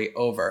exactly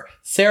over.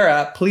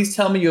 Sarah, please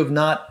tell me you have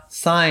not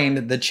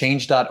signed the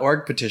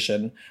change.org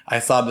petition I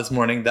saw this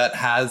morning that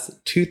has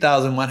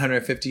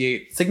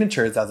 2,158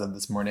 signatures as of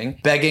this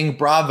morning, begging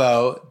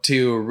Bravo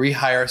to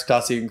rehire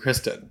Stassi and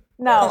Kristen.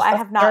 No, I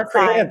have not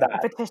signed the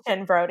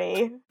petition,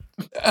 Brody.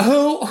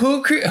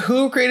 Who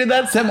created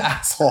that? Some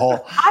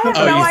asshole. I have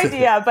no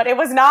idea, but it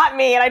was not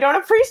me, and I don't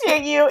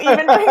appreciate you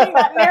even bringing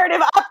that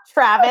narrative up,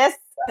 Travis.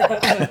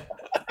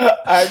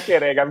 I'm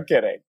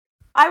kidding.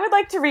 I would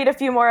like to read a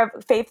few more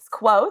of Faith's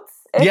quotes,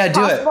 if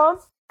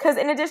possible. Because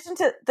in addition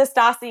to the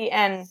Stassi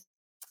and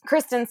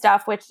Kristen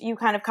stuff, which you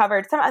kind of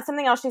covered,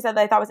 something else she said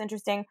that I thought was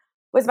interesting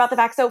was about the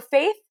fact. So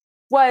Faith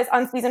was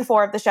on season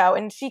 4 of the show,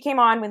 and she came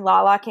on when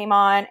Lala came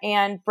on,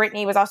 and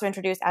Brittany was also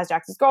introduced as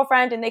Jax's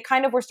girlfriend, and they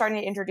kind of were starting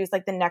to introduce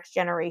like the next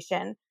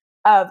generation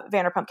of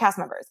Vanderpump cast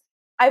members.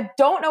 I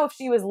don't know if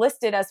she was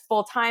listed as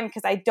full-time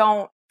because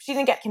she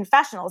didn't get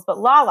confessionals, but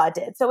Lala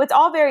did. So it's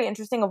all very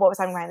interesting of what was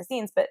happening behind the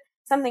scenes, but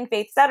something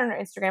Faith said on her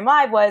Instagram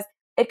Live was,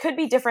 it could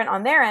be different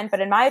on their end, but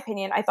in my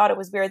opinion, I thought it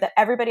was weird that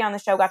everybody on the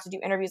show got to do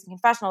interviews and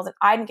confessionals, and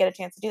I didn't get a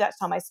chance to do that to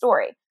tell my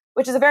story,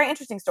 which is a very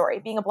interesting story,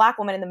 being a Black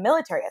woman in the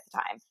military at the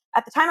time.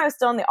 At the time, I was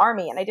still in the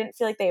Army, and I didn't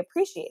feel like they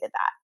appreciated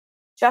that.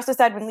 She also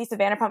said when Lisa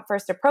Vanderpump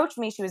first approached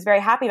me, she was very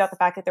happy about the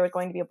fact that there was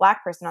going to be a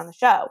Black person on the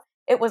show.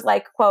 It was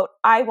like, quote,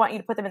 "I want you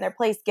to put them in their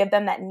place, give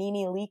them that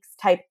Nene Leakes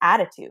type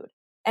attitude."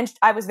 And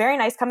I was very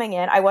nice coming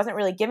in. I wasn't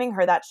really giving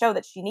her that show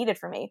that she needed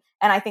from me.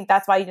 And I think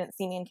that's why you didn't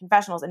see me in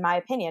confessionals, in my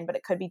opinion, but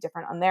it could be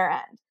different on their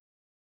end.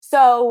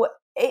 So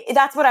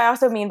that's what I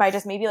also mean by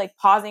just maybe like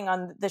pausing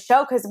on the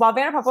show. Because while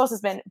Vanderpump Rules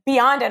has been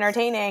beyond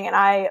entertaining and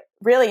I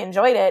really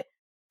enjoyed it,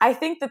 I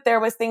think that there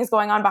was things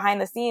going on behind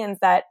the scenes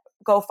that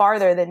go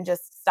farther than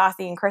just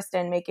Stassi and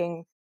Kristen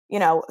making,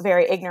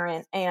 very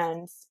ignorant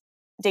and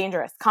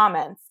dangerous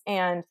comments.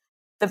 And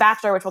The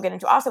Bachelor, which we'll get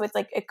into also, it's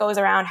like it goes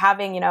around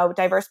having,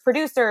 diverse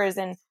producers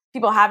and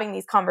people having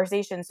these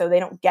conversations so they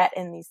don't get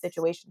in these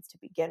situations to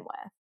begin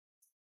with.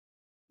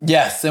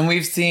 Yes, and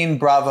we've seen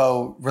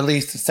Bravo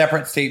release a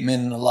separate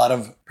statement, and a lot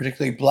of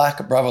particularly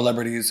Black Bravo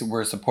celebrities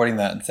were supporting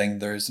that and saying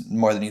there's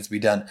more that needs to be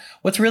done.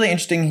 What's really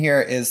interesting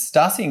here is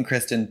Stassi and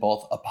Kristen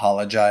both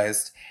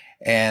apologized,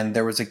 and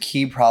there was a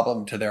key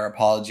problem to their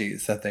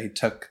apologies that they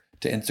took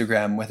to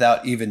Instagram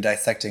without even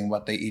dissecting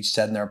what they each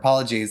said in their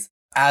apologies.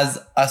 As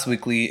Us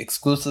Weekly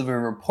exclusively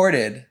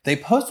reported, they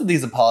posted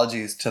these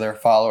apologies to their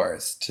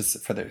followers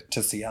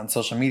to see on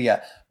social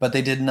media, but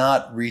they did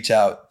not reach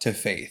out to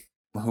Faith,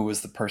 who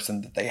was the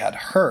person that they had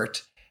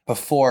hurt,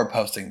 before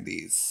posting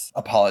these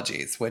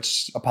apologies,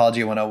 which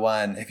apology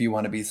 101, if you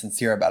want to be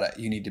sincere about it,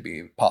 you need to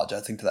be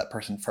apologizing to that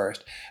person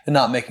first and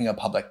not making a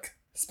public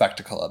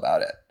spectacle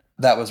about it.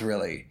 That was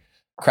really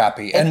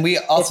crappy. And we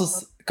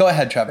also... Go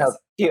ahead, Travis.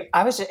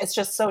 It's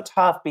just so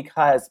tough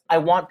because I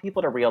want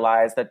people to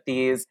realize that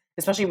these,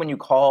 especially when you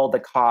call the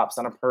cops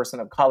on a person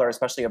of color,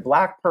 especially a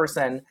Black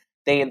person,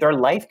 their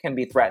life can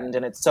be threatened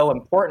and it's so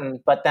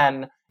important. But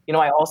then,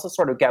 I also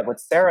sort of get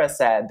what Sarah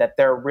said, that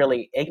they're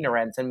really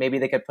ignorant and maybe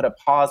they could put a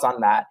pause on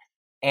that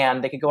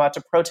and they could go out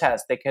to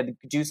protest. They could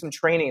do some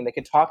training. They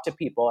could talk to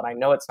people. And I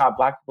know it's not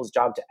Black people's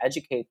job to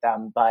educate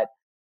them, but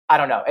I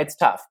don't know. It's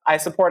tough. I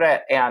support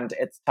it and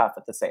it's tough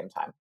at the same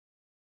time.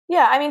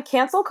 Yeah,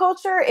 cancel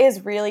culture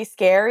is really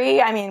scary.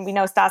 We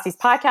know Stassi's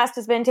podcast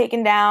has been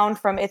taken down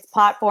from its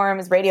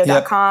platforms,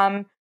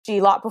 radio.com.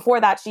 Yep. Before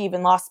that, she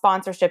even lost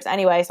sponsorships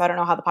anyway, so I don't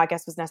know how the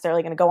podcast was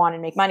necessarily going to go on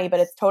and make money, but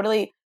it's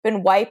totally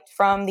been wiped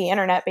from the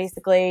internet,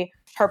 basically.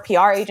 Her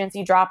PR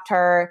agency dropped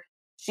her.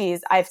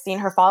 I've seen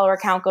her follower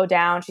count go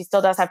down. She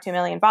still does have 2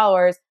 million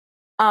followers.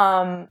 She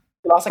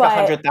lost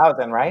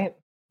 100,000, right?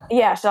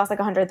 Yeah, she lost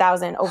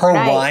 100,000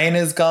 overnight. Her wine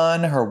is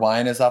gone. Her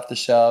wine is off the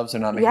shelves.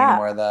 They're not making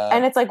more of that.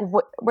 And it's like,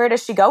 where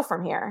does she go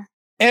from here?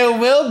 It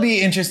will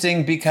be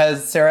interesting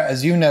because, Sarah,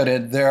 as you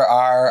noted, there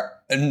are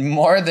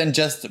more than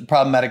just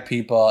problematic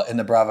people in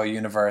the Bravo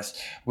universe.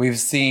 We've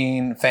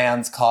seen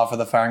fans call for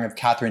the firing of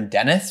Catherine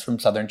Dennis from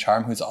Southern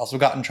Charm, who's also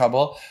got in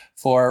trouble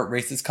for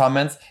racist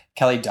comments.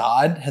 Kelly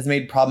Dodd has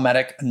made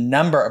a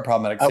number of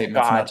problematic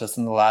statements, not just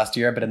in the last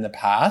year, but in the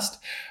past.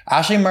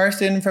 Ashley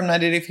Marston from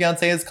 90 Day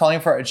Fiancé is calling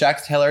for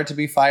Jax Taylor to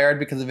be fired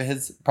because of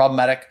his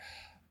problematic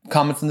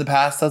comments in the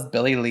past. Says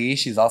Billie Lee.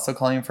 She's also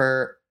calling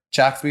for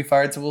Jax to be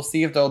fired. So we'll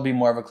see if there'll be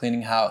more of a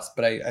cleaning house.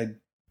 But I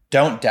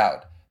don't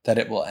doubt that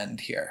it will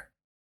end here.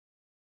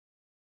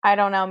 I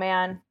don't know,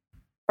 man.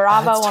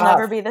 Bravo will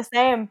never be the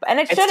same. And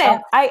it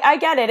shouldn't. I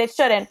get it. It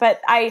shouldn't.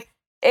 But I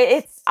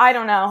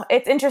don't know.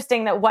 It's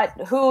interesting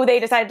that who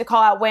they decided to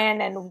call out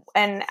when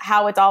and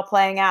how it's all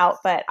playing out.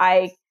 But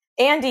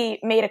Andy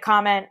made a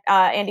comment,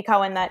 Andy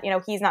Cohen, that,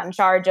 he's not in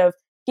charge of,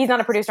 he's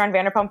not a producer on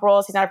Vanderpump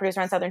Rules. He's not a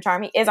producer on Southern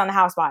Charm. He is on the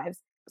Housewives.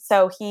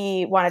 So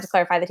he wanted to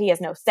clarify that he has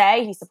no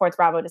say. He supports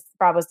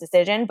Bravo's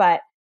decision,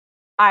 but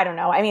I don't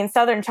know. I mean,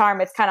 Southern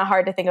Charm, it's kind of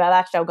hard to think about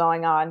that show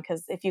going on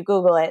because if you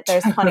Google it,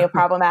 there's plenty of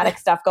problematic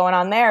stuff going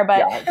on there.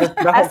 But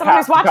as someone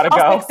who's watched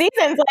all 6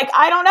 seasons,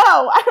 I don't know.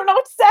 I don't know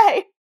what to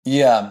say.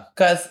 Yeah,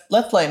 guys,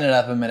 let's lighten it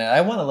up a minute.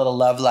 I want a little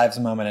Love Lives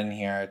moment in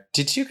here.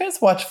 Did you guys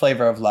watch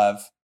Flavor of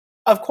Love?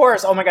 Of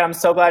course. Oh my God, I'm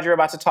so glad you're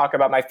about to talk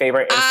about my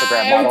favorite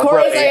Instagram model. Of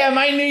course I am.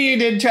 I knew you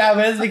did,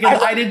 Travis,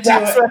 because I did too.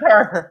 With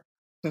her.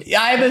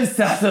 I'm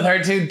obsessed with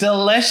her too.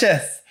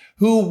 Delicious,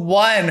 who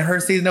won her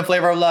season of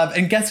Flavor of Love.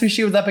 And guess who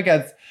she was up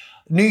against?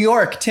 New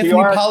York, Tiffany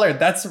Pollard.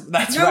 That's no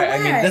right. Way. I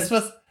mean, this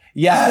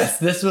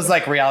was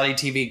like reality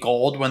TV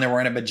gold when there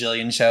weren't a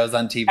bajillion shows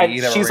on TV.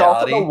 And she's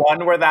also the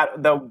one where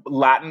the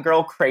Latin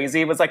girl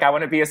Crazy was like, I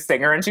want to be a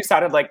singer, and she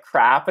sounded like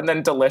crap. And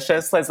then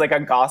Delicious was like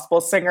a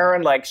gospel singer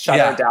and like shut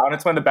her down.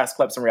 It's one of the best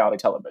clips in reality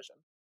television.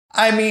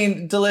 I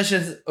mean,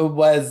 Delicious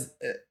was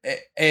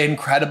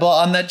incredible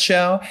on that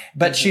show,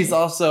 but she's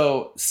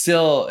also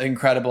still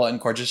incredible and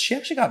gorgeous. She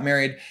actually got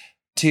married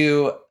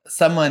to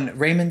someone,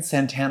 Raymond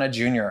Santana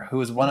Jr., who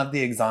was one of the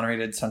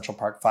exonerated Central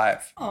Park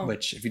Five,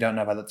 which, if you don't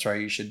know about that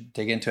story, you should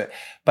dig into it.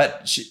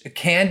 But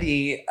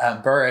Candy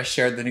Burris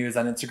shared the news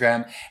on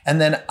Instagram. And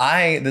then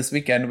I, this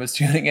weekend, was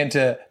tuning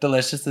into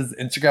Delicious's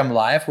Instagram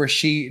Live, where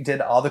she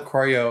did all the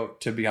choreo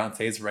to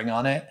Beyonce's Ring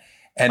on It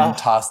and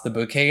tossed the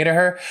bouquet to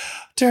her.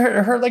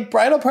 Her like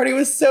bridal party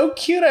was so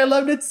cute. I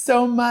loved it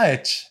so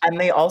much. And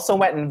they also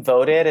went and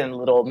voted in a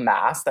little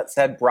mask that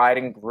said bride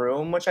and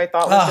groom, which I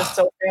thought was just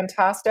so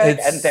fantastic.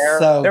 And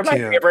they're my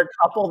favorite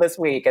couple this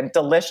week. And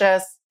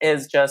Delicious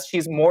is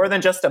she's more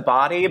than just a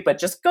body, but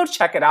just go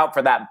check it out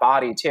for that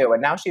body too.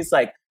 And now she's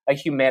like a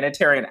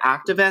humanitarian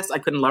activist. I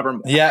couldn't love her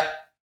more. Yeah.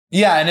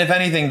 Yeah, and if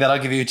anything, that'll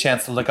give you a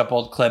chance to look up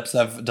old clips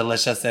of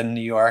Delicious in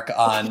New York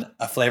on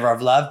A Flavor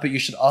of Love. But you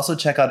should also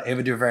check out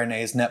Ava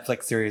DuVernay's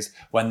Netflix series,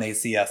 When They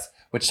See Us,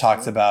 which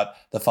talks about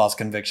the false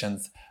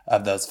convictions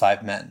of those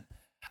 5 men.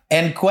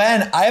 And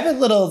Gwen, I have a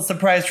little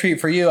surprise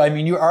treat for you. I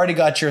mean, you already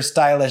got your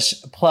stylish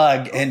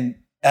plug and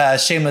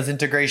shameless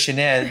integration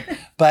in,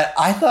 but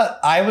I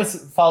thought I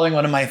was following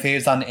one of my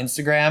faves on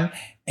Instagram,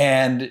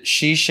 and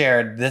she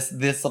shared this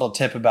little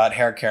tip about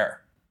hair care.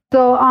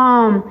 So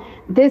I'm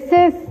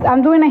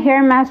doing a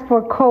hair mask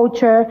for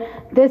Culture.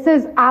 This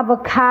is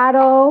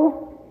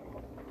avocado.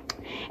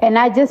 And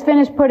I just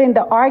finished putting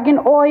the argan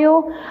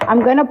oil.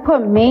 I'm gonna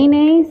put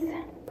mayonnaise,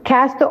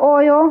 castor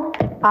oil,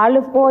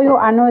 olive oil.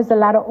 I know it's a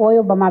lot of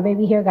oil, but my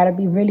baby hair gotta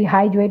be really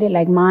hydrated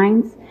like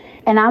mine's.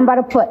 And I'm about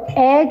to put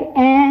egg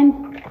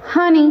and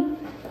honey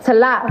to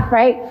laugh,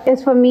 right?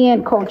 It's for me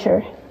and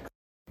Culture.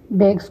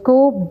 Big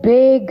scoop,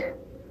 big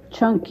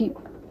chunky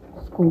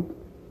scoop.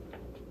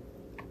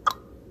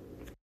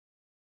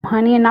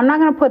 Honey, and I'm not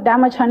going to put that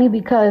much honey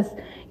because,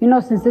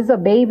 since it's a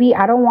baby,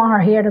 I don't want her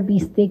hair to be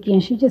sticky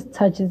and she just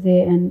touches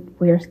it and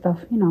weird stuff,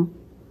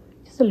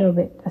 just a little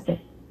bit. That's it.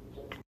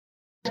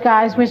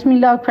 Guys, wish me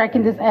luck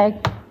cracking this egg.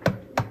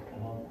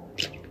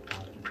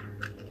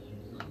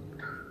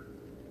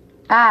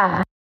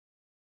 And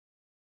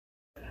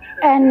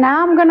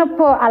now I'm going to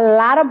put a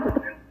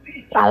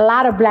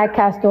lot of black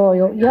castor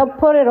oil. You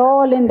put it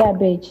all in that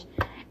bitch.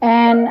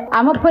 And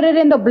I'm going to put it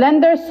in the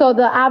blender so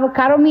the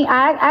avocado meat,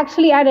 I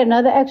actually add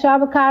another extra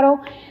avocado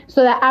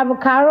so that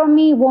avocado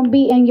meat won't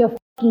be in your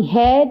fucking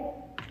head.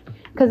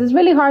 Because it's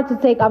really hard to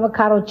take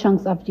avocado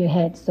chunks off your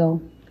head. So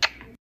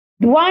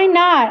why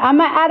not? I'm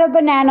going to add a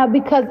banana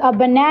because a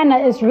banana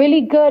is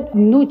really good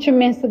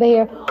nutriments to the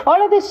hair.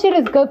 All of this shit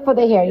is good for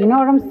the hair. You know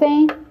what I'm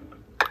saying?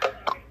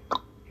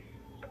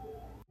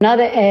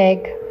 Another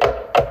egg.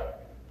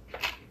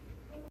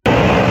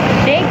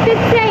 Shake the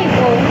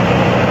table.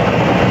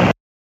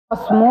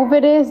 How smooth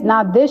it is.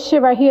 Now this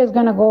shit right here is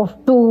gonna go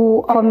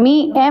for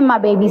me and my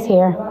baby's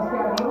hair.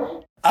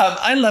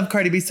 I love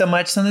Cardi B so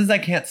much. Sometimes I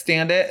can't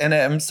stand it, and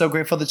I'm so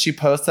grateful that she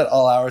posts at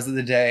all hours of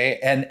the day,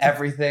 and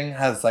everything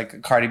has like a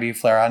Cardi B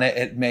flair on it.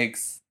 It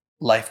makes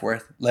life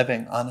worth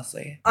living,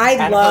 honestly.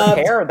 I love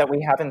her hair that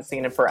we haven't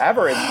seen in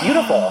forever. It's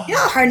beautiful.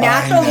 Yeah, her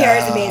natural hair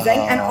is amazing,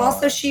 and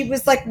also she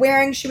was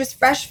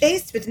fresh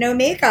faced with no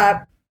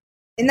makeup.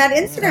 in that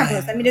Instagram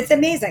post. I mean, it's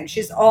amazing.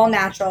 She's all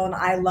natural, and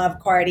I love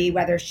Cardi,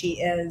 whether she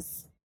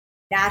is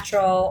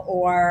natural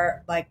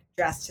or like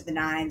dressed to the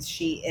nines.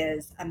 She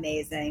is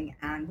amazing,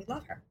 and we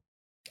love her.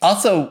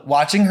 Also,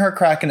 watching her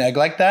crack an egg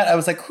like that, I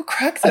was like, who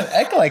cracks an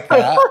egg like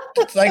that?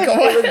 It's like, oh,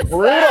 what is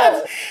brutal. that?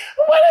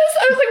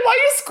 I was like, why are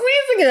you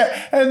squeezing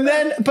it? And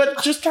then,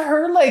 but just to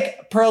her,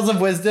 like, pearls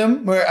of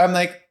wisdom, where I'm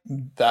like,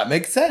 that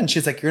makes sense.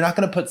 She's like, you're not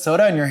going to put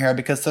soda in your hair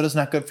because soda's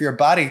not good for your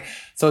body.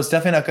 So it's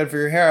definitely not good for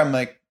your hair. I'm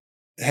like,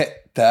 hey,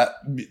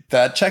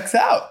 that checks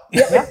out.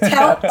 Yeah,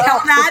 tell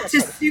that to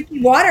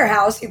Suki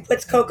Waterhouse, who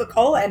puts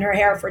Coca-Cola in her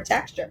hair for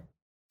texture.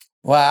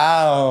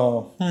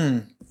 Wow.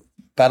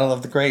 Battle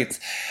of the Greats.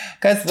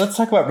 Guys, let's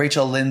talk about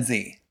Rachel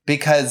Lindsay,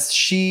 because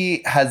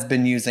she has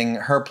been using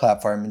her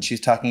platform and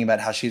she's talking about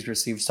how she's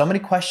received so many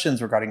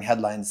questions regarding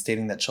headlines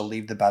stating that she'll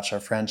leave the Bachelor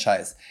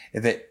franchise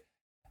if it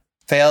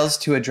fails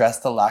to address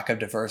the lack of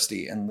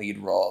diversity in lead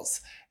roles.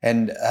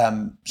 And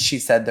she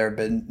said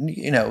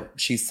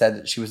she said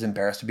that she was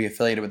embarrassed to be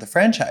affiliated with the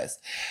franchise.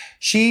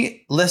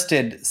 She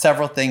listed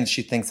several things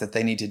she thinks that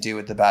they need to do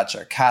with The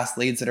Bachelor. Cast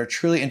leads that are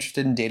truly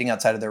interested in dating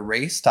outside of their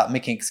race. Stop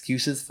making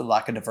excuses for the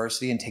lack of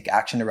diversity and take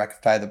action to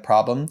rectify the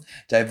problem.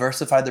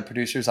 Diversify the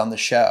producers on the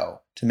show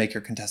to make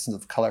your contestants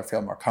of color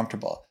feel more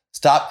comfortable.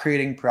 Stop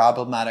creating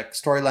problematic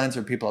storylines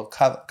for people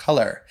of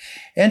color.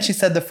 And she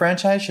said the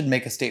franchise should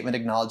make a statement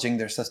acknowledging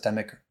their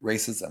systemic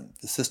racism.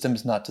 The system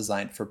is not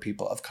designed for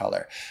people of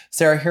color.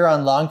 Sarah, here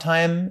on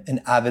Longtime,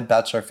 an avid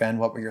Bachelor fan,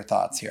 what were your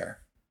thoughts here?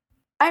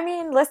 I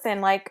mean,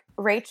 listen, like,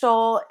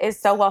 Rachel is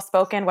so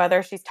well-spoken,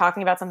 whether she's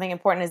talking about something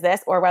important as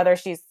this or whether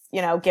she's,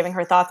 giving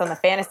her thoughts on the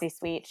fantasy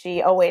suite.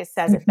 She always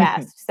says it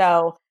best.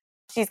 So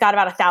she's got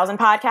about 1,000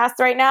 podcasts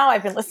right now.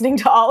 I've been listening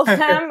to all of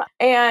them.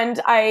 And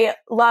I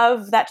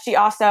love that she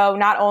also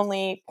not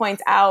only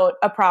points out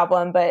a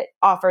problem, but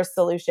offers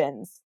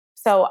solutions.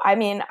 So, I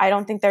mean, I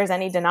don't think there's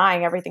any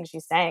denying everything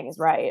she's saying is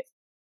right.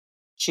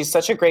 She's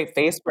such a great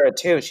face for it,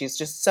 too. She's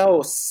just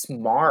so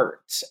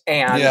smart.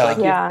 And like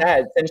you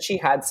said, since she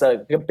had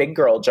a big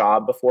girl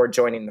job before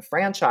joining the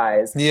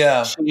franchise,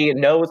 she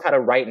knows how to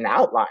write an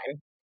outline.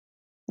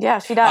 Yeah,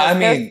 she does.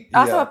 There's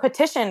also a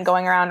petition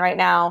going around right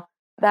now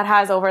that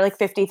has over like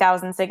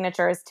 50,000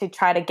 signatures to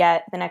try to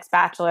get the next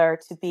Bachelor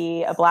to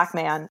be a Black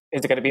man.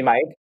 Is it going to be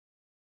Mike?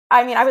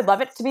 I mean, I would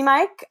love it to be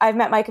Mike. I've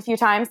met Mike a few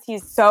times.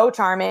 He's so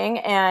charming.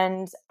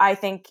 And I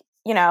think,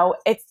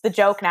 it's the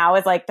joke now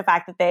is like the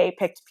fact that they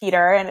picked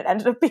Peter and it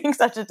ended up being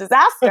such a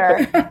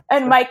disaster.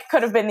 And Mike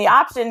could have been the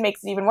option,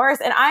 makes it even worse.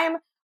 And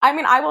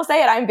I will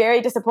say it. I'm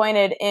very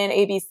disappointed in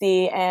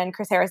ABC and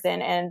Chris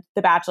Harrison and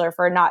The Bachelor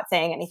for not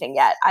saying anything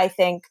yet. I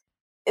think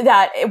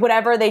that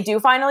whatever they do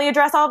finally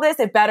address all of this,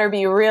 it better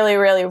be really,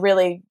 really,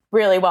 really,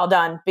 really well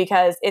done,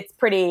 because it's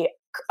pretty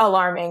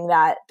alarming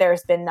that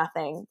there's been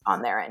nothing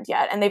on their end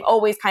yet. And they've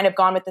always kind of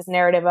gone with this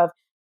narrative of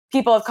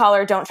people of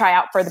color don't try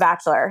out for The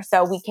Bachelor.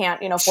 So we can't,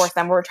 force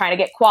them. We're trying to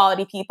get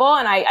quality people.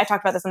 And I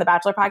talked about this on the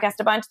Bachelor podcast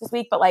a bunch this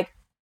week, but like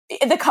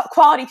the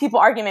quality people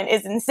argument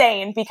is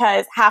insane,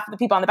 because half of the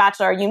people on The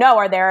Bachelor,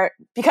 are there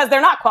because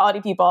they're not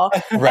quality people.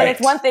 Right. And it's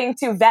one thing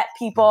to vet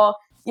people,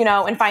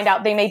 and find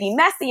out they may be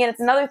messy. And it's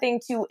another thing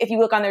to, if you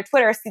look on their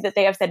Twitter, see that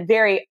they have said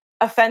very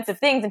offensive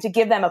things and to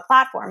give them a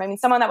platform. I mean,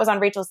 someone that was on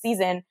Rachel's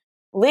season,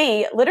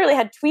 Lee, literally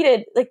had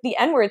tweeted like the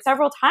N-word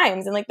several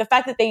times. And like the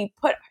fact that they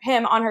put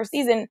him on her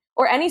season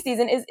or any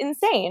season is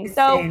insane.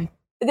 So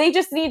they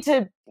just need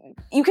to,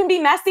 you can be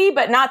messy,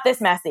 but not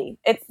this messy.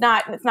 It's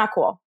not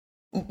cool.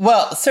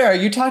 Well, Sarah,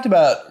 you talked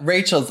about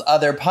Rachel's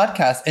other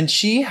podcast, and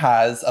she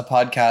has a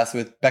podcast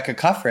with Becca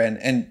Kufrin.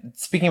 And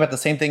speaking about the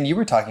same thing you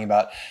were talking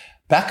about,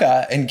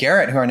 Becca and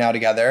Garrett, who are now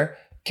together,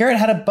 Garrett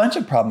had a bunch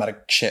of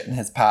problematic shit in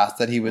his past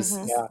that he was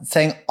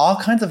saying all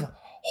kinds of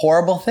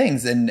horrible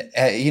things, and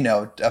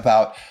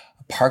about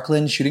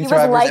Parkland shooting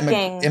survivors,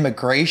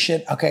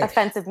 immigration. Okay,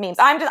 offensive memes.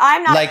 I'm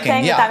not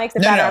saying that makes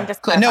it better. I'm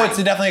just clarifying. No, it's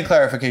definitely a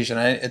clarification.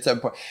 It's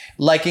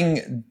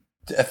liking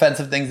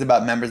offensive things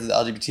about members of the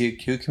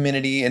LGBTQ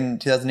community in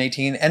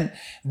 2018, and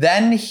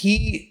then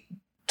he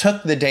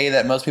took the day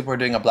that most people were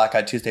doing a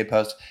Blackout Tuesday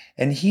post,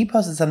 and he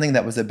posted something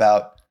that was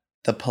about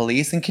the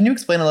police. And can you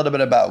explain a little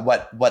bit about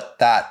what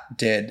that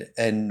did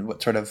and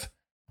what sort of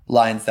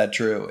lines that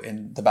drew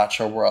in the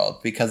Bachelor world?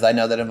 Because I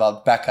know that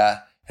involved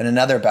Becca and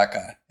another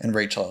Becca and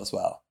Rachel as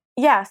well.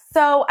 Yeah.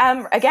 So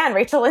again,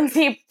 Rachel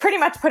Lindsay pretty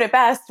much put it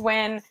best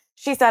when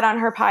she said on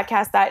her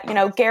podcast that,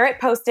 Garrett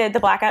posted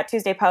the Blackout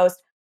Tuesday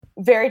post,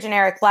 very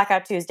generic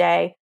Blackout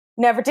Tuesday,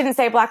 didn't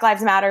say Black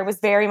Lives Matter, was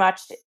very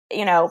much,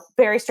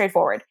 very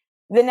straightforward.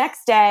 The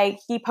next day,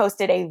 he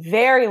posted a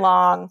very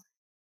long,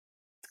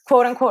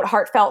 quote unquote,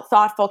 heartfelt,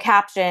 thoughtful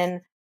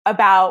caption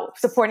about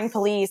supporting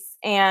police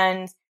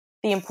and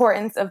the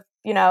importance of,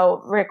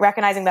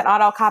 recognizing that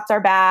not all cops are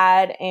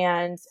bad.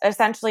 And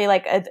essentially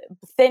like a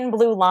thin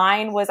blue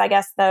line was, I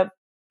guess, the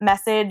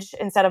message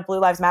instead of Blue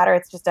Lives Matter.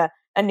 It's just a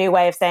new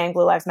way of saying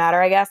Blue Lives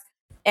Matter, I guess.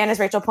 And as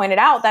Rachel pointed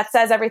out, that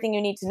says everything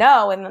you need to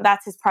know. And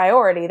that's his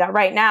priority, that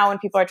right now when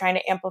people are trying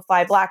to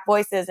amplify Black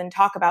voices and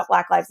talk about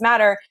Black Lives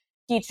Matter,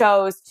 he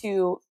chose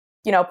to,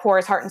 pour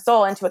his heart and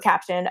soul into a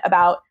caption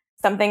about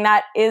something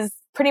that is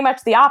pretty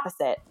much the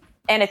opposite.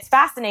 And it's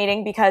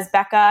fascinating because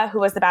Becca, who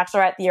was the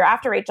Bachelorette the year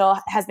after Rachel,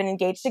 has been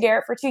engaged to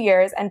Garrett for 2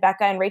 years. And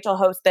Becca and Rachel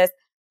host this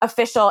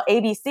official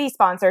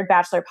ABC-sponsored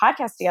Bachelor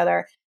podcast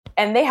together.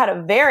 And they had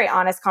a very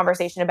honest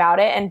conversation about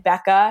it. And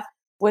Becca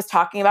was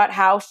talking about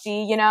how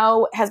she,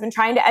 has been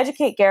trying to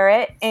educate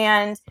Garrett.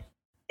 And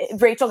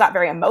Rachel got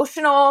very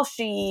emotional.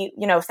 She,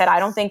 said, I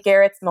don't think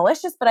Garrett's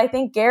malicious, but I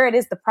think Garrett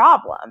is the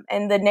problem.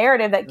 And the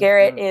narrative that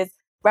Garrett is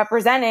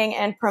representing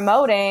and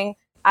promoting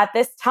at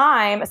this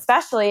time,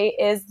 especially,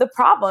 is the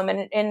problem.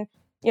 And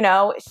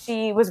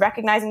she was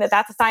recognizing that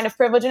that's a sign of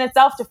privilege in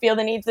itself to feel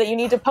the need that you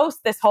need to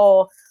post this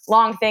whole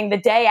long thing the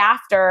day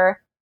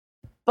after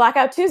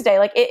Blackout Tuesday.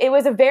 Like it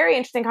was a very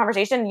interesting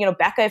conversation.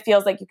 Becca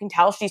feels like you can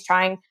tell she's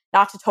trying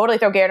not to totally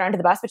throw Garrett under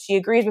the bus, but she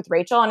agrees with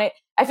Rachel. And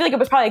I feel like it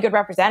was probably a good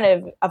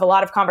representative of a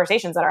lot of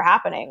conversations that are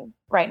happening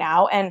right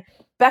now. And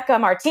Becca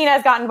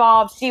Martinez got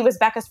involved. She was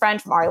Becca's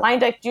friend from Ari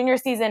Leindyke Jr.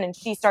 season. And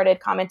she started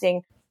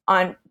commenting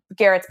on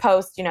Garrett's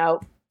post,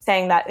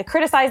 saying that,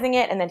 criticizing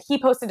it. And then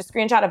he posted a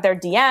screenshot of their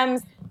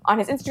DMs on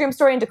his Instagram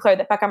story and declared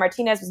that Becca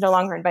Martinez was no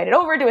longer invited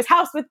over to his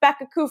house with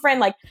Becca Kufrin.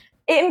 Like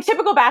in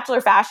typical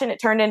Bachelor fashion, it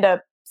turned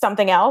into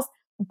something else.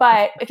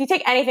 But if you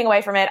take anything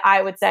away from it,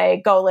 I would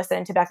say go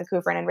listen to Becca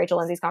Kufrin and Rachel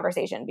Lindsay's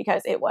conversation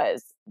because it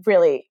was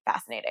really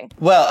fascinating.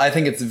 Well, I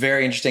think it's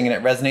very interesting and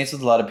it resonates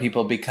with a lot of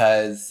people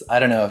because I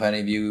don't know if any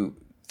of you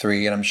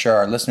three, and I'm sure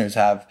our listeners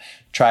have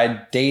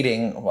tried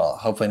dating, well,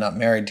 hopefully not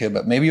married to,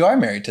 but maybe you are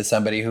married to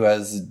somebody who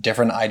has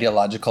different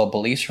ideological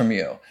beliefs from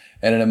you.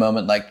 And in a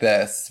moment like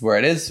this, where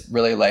it is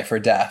really life or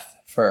death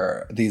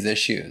for these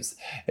issues,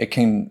 it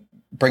can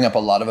bring up a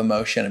lot of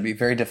emotion and be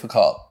very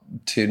difficult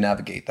to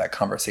navigate that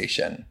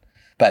conversation.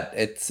 But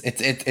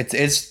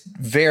it's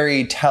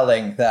very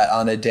telling that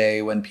on a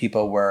day when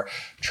people were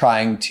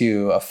trying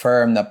to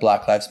affirm that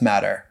Black Lives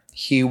Matter,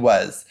 he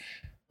was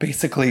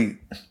basically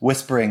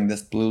whispering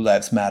this Blue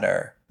Lives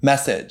Matter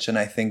message. And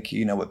I think,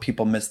 what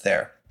people miss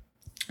there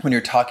when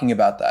you're talking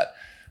about that,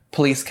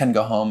 police can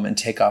go home and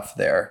take off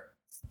their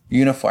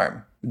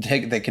uniform.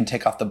 They can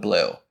take off the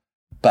blue.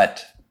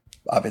 But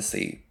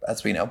obviously,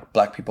 as we know,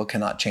 Black people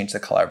cannot change the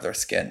color of their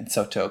skin.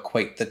 So to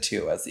equate the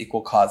two as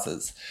equal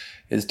causes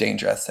is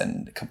dangerous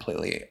and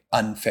completely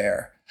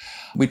unfair.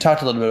 We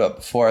talked a little bit about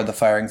before the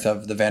firings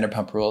of the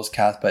Vanderpump Rules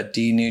cast, but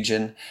Dee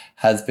Nugent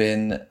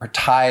her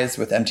ties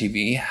with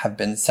MTV have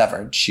been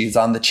severed. She's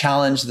on The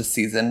Challenge this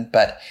season,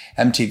 but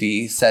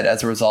MTV said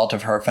as a result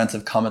of her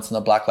offensive comments on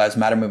the Black Lives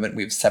Matter movement,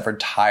 we've severed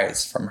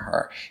ties from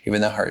her,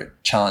 even though her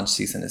Challenge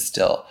season is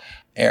still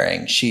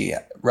airing. She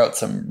wrote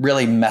some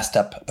really messed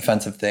up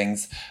offensive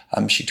things.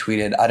 She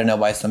tweeted, I don't know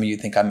why some of you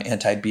think I'm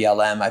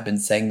anti-BLM. I've been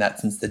saying that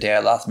since the day I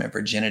lost my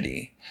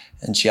virginity.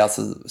 And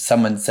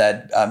someone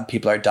said,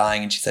 people are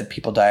dying. And she said,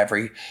 people die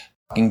every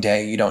fucking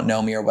day. You don't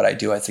know me or what I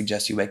do. I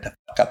suggest you wake the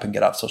fuck up and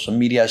get off social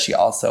media. She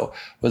also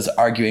was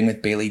arguing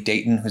with Bailey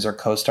Dayton, who's her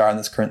co-star on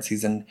this current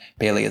season.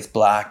 Bailey is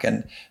Black,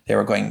 and they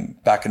were going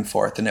back and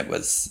forth. And it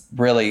was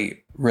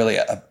really, really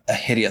a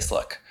hideous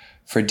look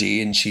for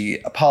Dee, and she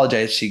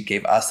apologized. She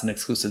gave us an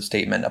exclusive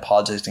statement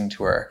apologizing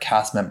to her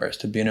cast members,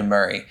 to Buna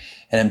Murray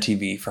and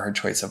MTV for her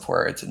choice of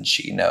words, and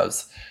she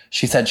knows.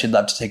 She said she'd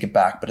love to take it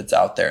back, but it's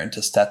out there, and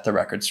to set the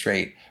record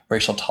straight,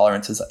 racial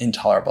tolerance is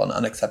intolerable and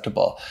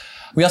unacceptable.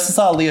 We also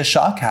saw Leah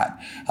Shawkat.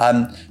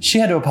 She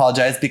had to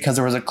apologize because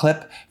there was a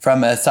clip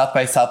from a South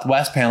by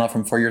Southwest panel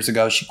from 4 years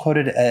ago. She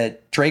quoted a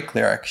Drake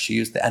lyric. She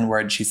used the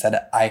N-word. She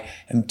said, I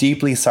am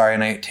deeply sorry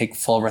and I take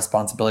full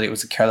responsibility. It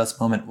was a careless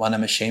moment, one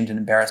I'm ashamed and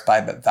embarrassed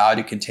by, but vow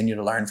to continue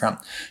to learn from.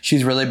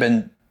 She's really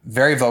been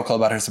very vocal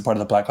about her support of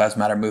the Black Lives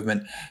Matter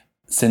movement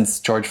since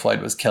George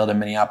Floyd was killed in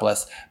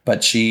Minneapolis,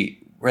 but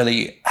she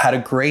really had a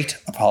great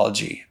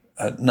apology.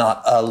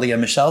 Not a Leah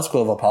Michelle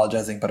school of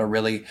apologizing, but a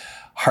really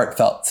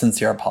heartfelt,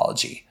 sincere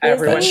apology.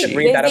 Everyone should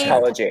read that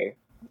apology.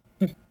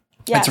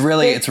 Yeah,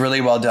 it's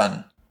really well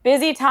done.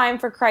 Busy time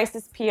for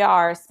crisis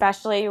PR,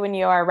 especially when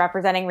you are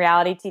representing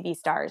reality TV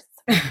stars.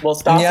 Well,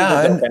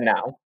 Stassi is open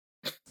now.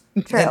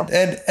 True.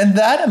 And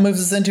that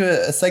moves us into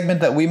a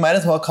segment that we might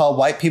as well call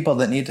white people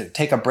that need to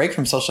take a break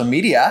from social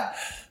media.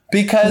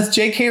 Because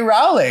J.K.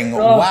 Rowling,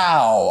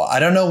 wow. I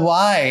don't know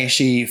why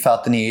she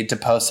felt the need to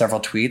post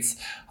several tweets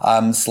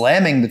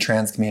slamming the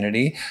trans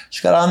community.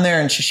 She got on there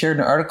and she shared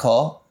an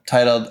article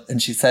titled, and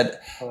she said,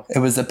 it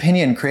was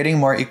opinion, creating a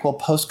more equal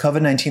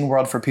post-COVID-19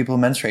 world for people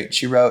who menstruate.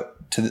 She wrote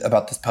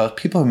about this post,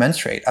 people who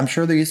menstruate. I'm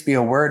sure there used to be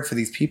a word for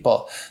these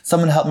people.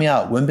 Someone help me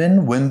out.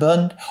 Women.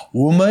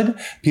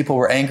 People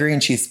were angry,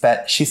 and she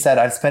said,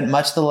 I've spent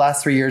much of the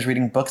last 3 years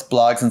reading books,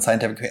 blogs, and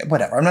scientific,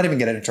 whatever. I'm not even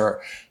getting into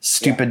her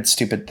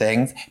stupid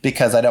things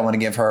because I don't want to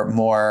give her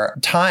more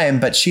time.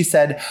 But she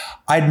said,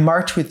 I'd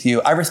march with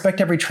you. I respect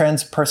every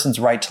trans person's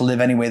right to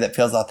live any way that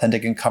feels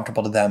authentic and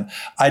comfortable to them.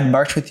 I'd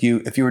march with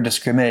you if you were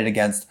discriminated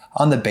against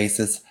on the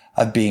basis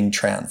of being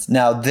trans.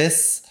 Now,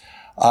 this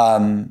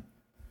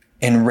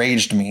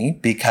enraged me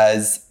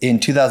because in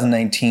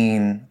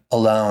 2019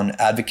 alone,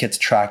 advocates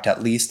tracked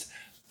at least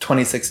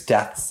 26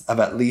 deaths of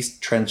at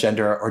least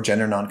transgender or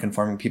gender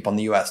nonconforming people in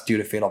the US due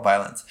to fatal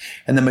violence.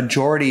 And the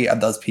majority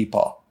of those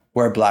people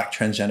were Black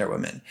transgender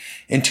women.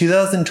 In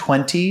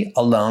 2020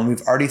 alone,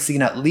 we've already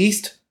seen at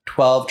least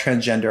 12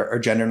 transgender or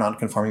gender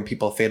nonconforming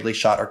people fatally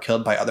shot or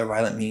killed by other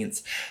violent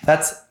means.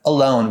 That's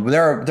alone.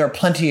 There are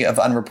plenty of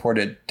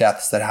unreported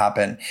deaths that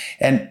happen.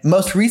 And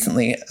most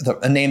recently,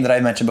 a name that I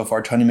mentioned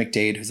before, Tony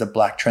McDade, who's a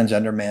Black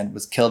transgender man,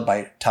 was killed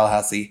by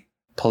Tallahassee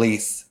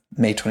police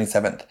May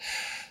 27th.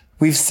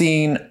 We've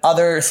seen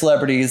other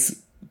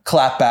celebrities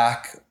clap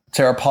back.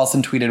 Sarah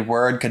Paulson tweeted,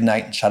 "Word, good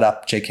night, and shut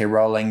up." J.K.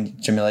 Rowling,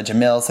 Jamila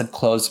Jamil said,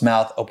 "Closed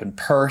mouth, open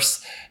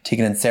purse."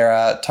 Tegan and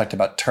Sarah talked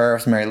about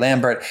TERFs. Mary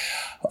Lambert.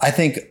 I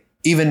think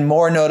even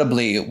more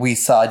notably, we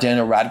saw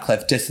Daniel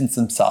Radcliffe distance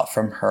himself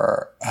from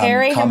her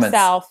Harry comments.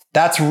 himself.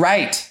 That's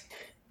right.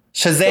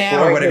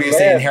 Shazam, or whatever you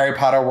say in Harry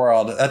Potter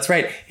world. That's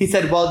right. He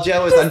said, "Well,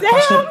 Joe is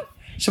unquestionable."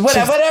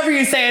 Whatever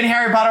you say in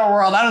Harry Potter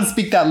world, I don't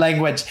speak that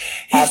language.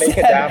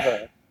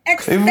 Cadaver.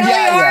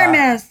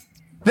 Expelliarmus.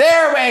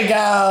 There we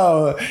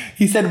go.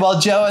 He said,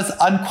 "While Joe is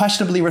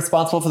unquestionably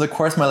responsible for the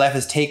course my life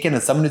has taken,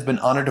 as someone who's been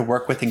honored to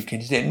work with and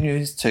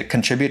continues to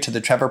contribute to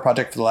the Trevor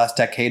Project for the last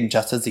decade, and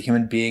just as a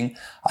human being,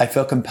 I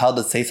feel compelled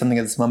to say something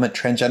at this moment.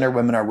 Transgender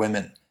women are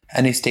women.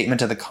 Any statement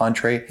to the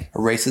contrary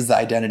erases the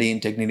identity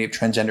and dignity of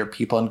transgender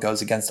people and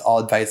goes against all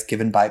advice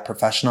given by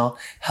professional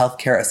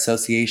healthcare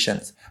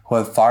associations who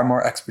have far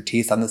more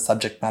expertise on the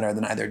subject matter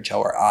than either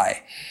Joe or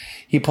I."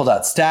 He pulled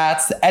out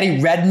stats. Eddie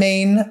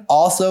Redmayne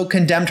also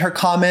condemned her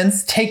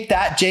comments. Take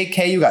that,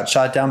 JK. You got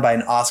shot down by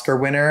an Oscar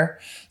winner.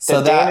 So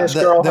the Danish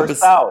girl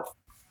herself.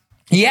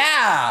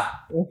 Yeah.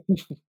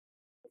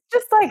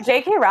 Just like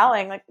J.K.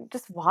 Rowling, like,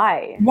 just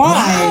why?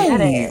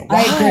 Why?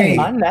 I agree.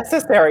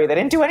 Unnecessary. They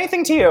didn't do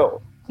anything to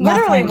you.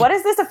 Literally, what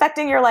is this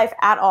affecting your life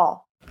at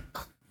all?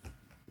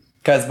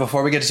 Guys,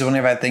 before we get to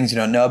 25 things you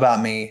don't know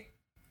about me,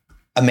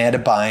 Amanda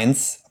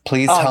Bynes,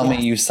 please tell me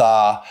you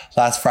saw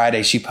last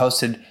Friday. She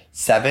posted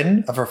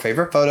 7 of her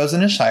favorite photos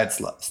in a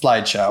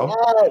slideshow.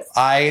 Yes.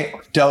 I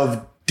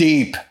dove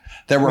deep.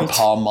 There were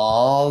Pall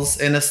Malls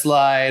in a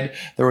slide.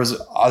 There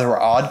were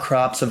odd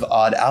crops of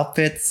odd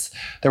outfits.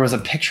 There was a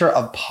picture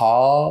of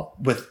Paul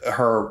with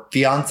her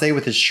fiance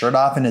with his shirt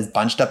off and his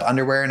bunched up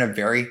underwear and a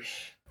very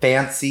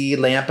fancy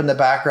lamp in the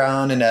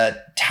background and a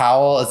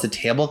towel as a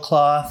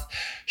tablecloth.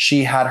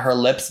 She had her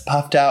lips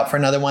puffed out for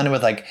another one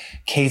with like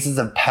cases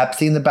of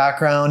Pepsi in the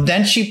background.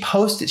 Then she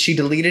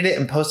deleted it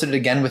and posted it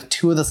again with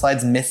 2 of the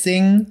slides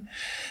missing.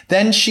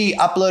 Then she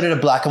uploaded a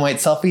black and white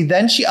selfie.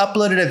 Then she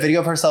uploaded a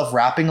video of herself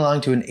rapping along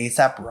to an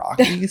A$AP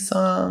Rocky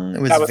song.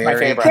 It was my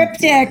favorite.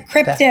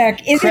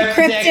 Cryptic. Is it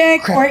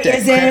cryptic or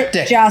is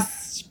it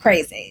just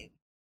crazy?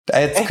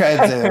 It's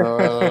crazy.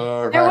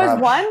 There was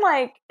one,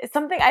 like,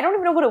 something, I don't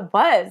even know what it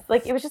was.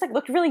 Like, it was just, like,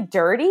 looked really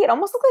dirty. It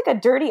almost looked like a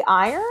dirty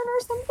iron or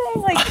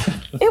something. Like,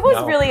 it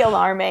was really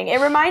alarming. It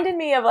reminded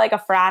me of, like, a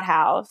frat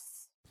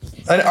house.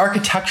 An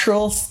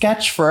architectural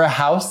sketch for a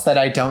house that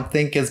I don't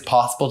think is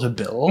possible to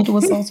build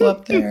was also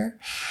up there.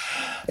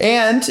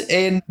 And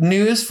in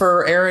news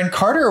for Aaron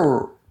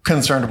Carter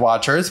concerned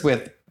watchers,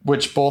 with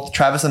which both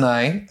Travis and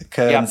I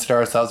consider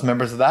ourselves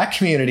members of that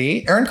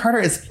community, Aaron Carter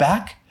is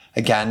back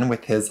again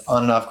with his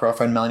on and off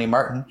girlfriend, Melanie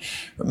Martin.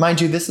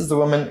 Mind you, this is the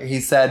woman, he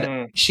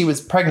said she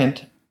was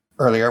pregnant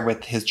earlier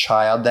with his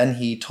child. Then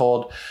he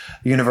told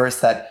the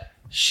universe that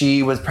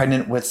she was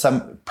pregnant with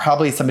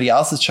probably somebody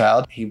else's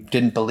child. He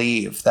didn't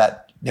believe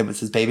that it was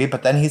his baby.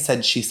 But then he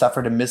said she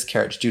suffered a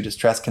miscarriage due to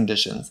stress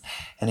conditions.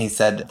 And he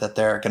said that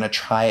they're going to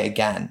try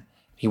again.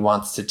 He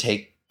wants to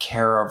take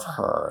care of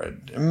her.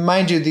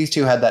 Mind you, these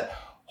two had that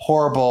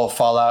horrible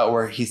fallout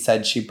where he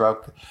said she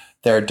broke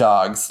their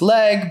dog's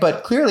leg,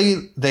 but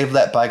clearly they've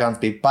let bygones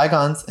be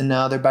bygones, and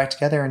now they're back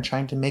together and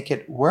trying to make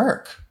it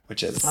work,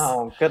 which is...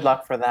 Oh, good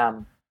luck for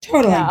them.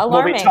 Totally. Yeah,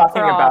 we'll be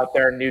talking about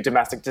their new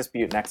domestic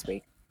dispute next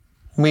week.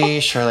 We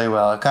surely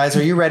will. Guys,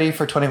 are you ready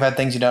for 25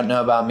 things you don't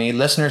know about me?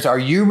 Listeners, are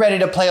you ready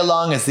to play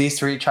along as these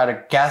 3 try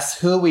to guess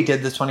who we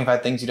did this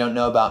 25 things you don't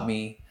know about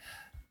me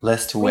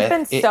list with?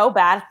 We've been so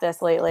bad at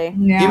this lately.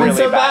 Yeah. You've been Really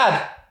so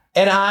bad.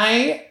 And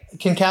I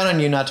can count on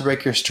you not to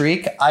break your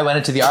streak. I went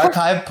into the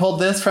archive, pulled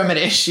this from an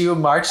issue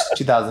March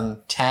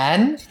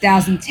 2010.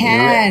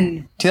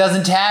 2010.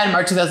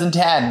 March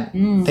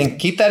 2010.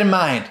 Keep that in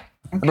mind.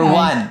 Okay. Number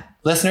 1,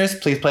 listeners,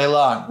 please play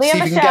along. Leah See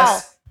if you can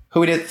guess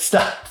who we did.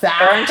 Stop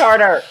that. Aaron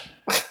Carter.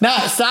 No,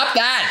 stop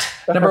that.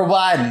 Number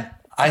 1,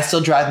 I still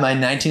drive my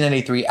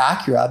 1993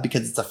 Acura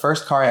because it's the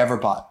first car I ever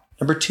bought.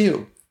 Number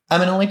 2,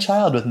 I'm an only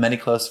child with many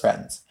close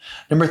friends.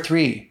 Number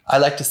 3, I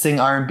like to sing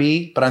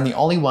R&B, but I'm the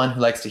only one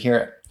who likes to hear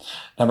it.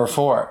 Number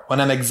 4,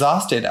 when I'm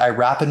exhausted, I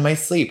rap in my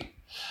sleep.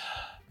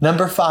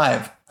 Number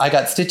 5, I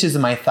got stitches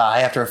in my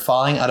thigh after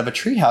falling out of a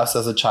treehouse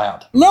as a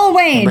child. Lil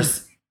Wayne.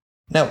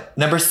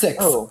 Number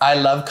 6, I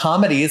love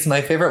comedies.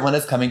 My favorite one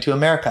is Coming to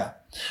America.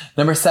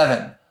 Number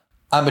 7,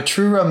 I'm a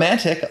true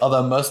romantic,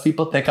 although most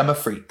people think I'm a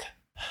freak.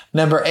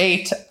 Number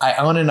 8, I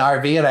own an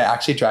RV and I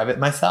actually drive it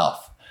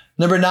myself.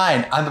 Number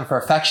 9, I'm a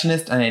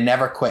perfectionist and I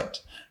never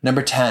quit.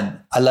 Number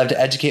 10, I love to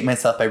educate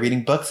myself by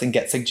reading books and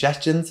get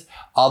suggestions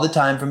all the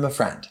time from a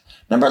friend.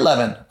 Number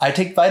 11, I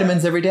take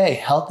vitamins every day.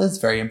 Health is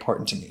very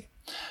important to me.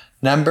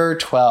 Number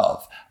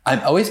 12, I'm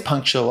always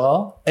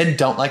punctual and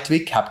don't like to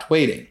be kept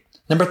waiting.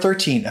 Number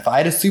 13, if I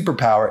had a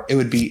superpower, it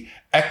would be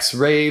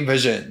X-ray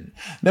vision.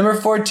 Number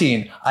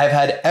 14, I've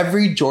had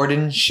every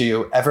Jordan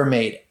shoe ever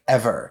made,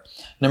 ever.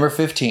 Number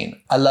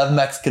 15, I love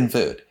Mexican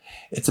food.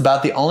 It's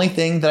about the only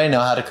thing that I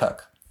know how to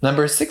cook.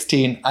 Number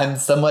 16, I'm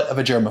somewhat of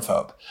a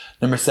germaphobe.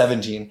 Number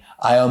 17,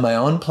 I own my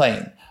own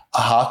plane,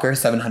 a Hawker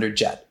 700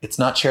 jet. It's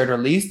not shared or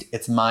leased,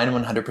 it's mine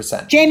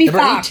 100%. Jamie Number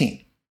Foxx.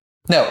 18,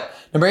 no.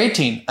 Number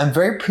 18, I'm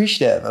very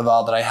appreciative of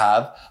all that I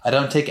have. I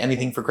don't take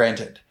anything for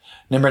granted.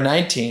 Number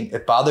 19,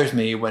 it bothers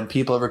me when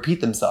people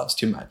repeat themselves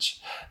too much.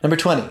 Number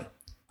 20,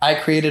 I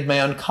created my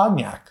own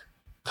cognac,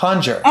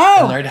 conjure,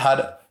 and learned how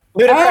to...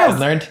 Ludacris.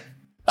 Learned...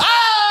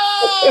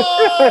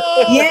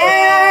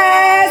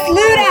 Yes,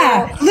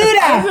 Luda.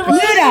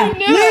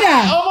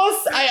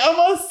 I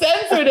almost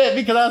censored it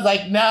because I was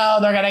like, no,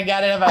 they're going to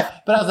get it.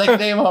 But I was like,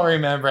 they won't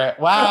remember it.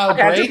 Wow,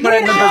 great. Put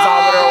it in the barometer.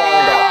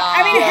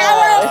 I mean,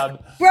 how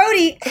else,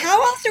 Brody,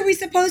 how else are we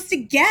supposed to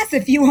guess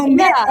if you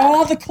omit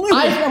all the clues?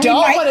 I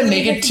don't want to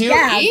make it too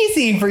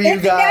easy for you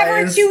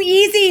guys. It's never too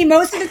easy.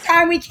 Most of the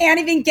time we can't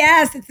even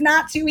guess. It's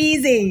not too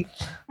easy.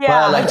 Yeah,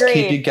 well, I like to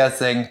keep you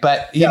guessing.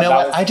 But you know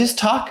what? I just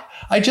talked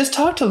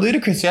to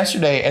Ludacris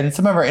yesterday, and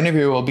some of our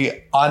interview will be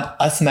on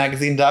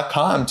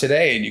usmagazine.com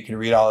today, and you can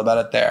read all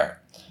about it there.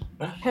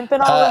 Pimping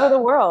all over the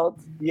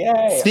world.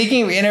 Yay.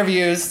 Speaking of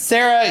interviews,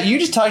 Sarah, you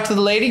just talked to the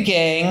Lady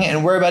Gang,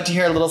 and we're about to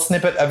hear a little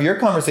snippet of your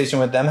conversation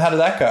with them. How did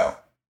that go?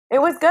 It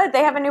was good.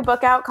 They have a new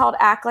book out called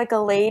Act Like a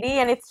Lady,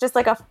 and it's just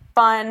like a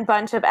fun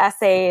bunch of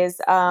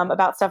essays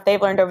about stuff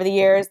they've learned over the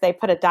years. They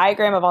put a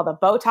diagram of all the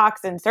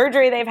Botox and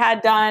surgery they've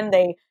had done.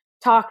 They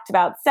talked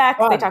about sex.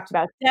 Fun. They talked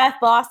about death,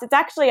 loss. It's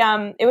actually,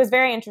 it was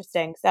very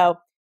interesting. So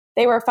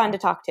they were fun to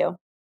talk to.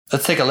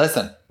 Let's take a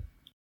listen.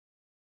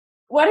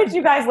 What did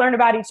you guys learn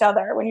about each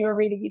other when you were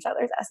reading each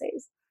other's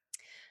essays?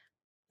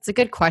 It's a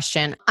good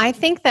question. I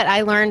think that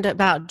I learned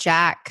about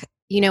Jack.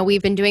 You know,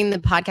 we've been doing the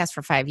podcast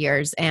for 5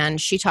 years,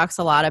 and she talks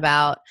a lot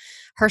about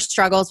her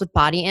struggles with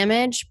body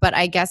image, but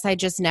I guess I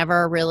just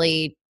never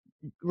really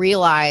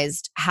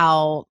realized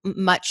how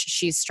much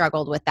she's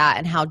struggled with that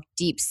and how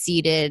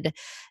deep-seated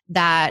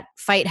that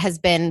fight has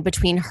been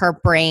between her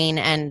brain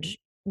and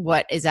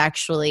what is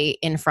actually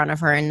in front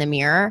of her in the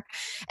mirror.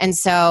 And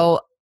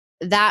so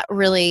that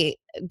really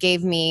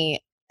gave me,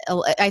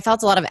 I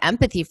felt a lot of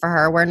empathy for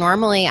her, where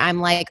normally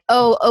I'm like,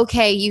 oh,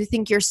 okay, you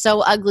think you're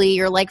so ugly.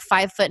 You're like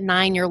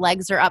 5'9", your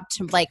legs are up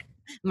to like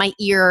my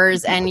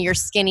ears and you're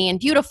skinny and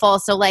beautiful.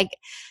 So like,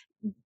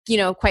 you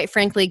know, quite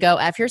frankly, go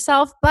F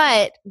yourself.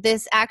 But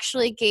this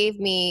actually gave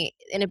me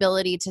an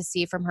ability to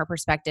see from her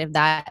perspective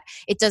that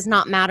it does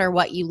not matter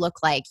what you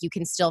look like. You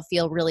can still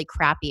feel really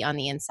crappy on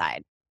the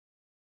inside.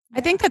 I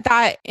think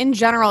that in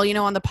general, you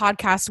know, on the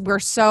podcast, we're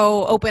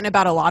so open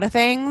about a lot of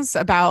things,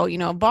 about, you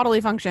know,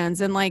 bodily functions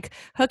and like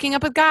hooking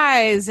up with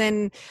guys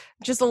and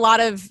just a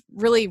lot of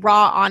really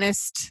raw,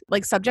 honest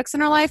like subjects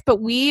in our life. But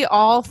we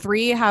all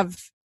three have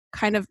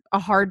kind of a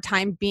hard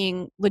time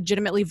being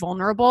legitimately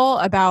vulnerable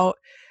about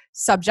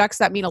subjects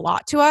that mean a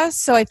lot to us.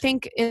 So I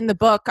think in the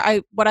book,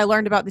 what I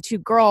learned about the two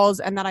girls,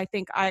 and that I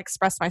think I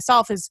expressed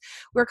myself, is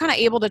we're kind of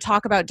able to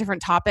talk about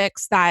different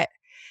topics that,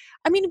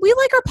 I mean, we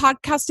like our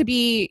podcast to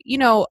be, you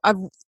know,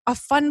 a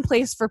fun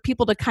place for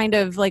people to kind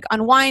of like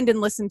unwind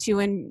and listen to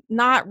and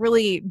not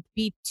really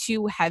be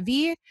too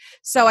heavy.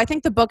 So I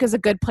think the book is a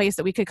good place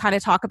that we could kind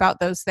of talk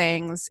about those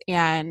things.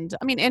 And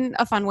I mean, in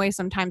a fun way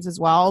sometimes as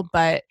well,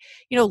 but,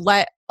 you know,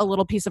 let a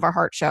little piece of our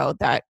heart show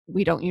that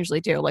we don't usually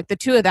do. Like the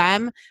two of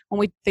them,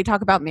 when they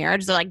talk about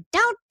marriage, they're like,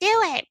 don't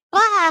do it.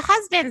 Blah,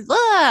 husbands,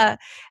 blah.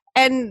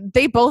 And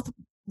they both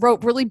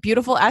wrote really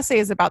beautiful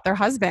essays about their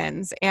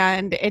husbands,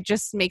 and it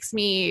just makes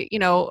me, you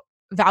know,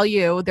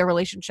 value their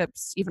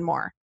relationships even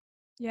more.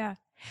 Yeah.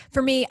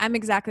 For me, I'm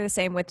exactly the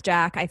same with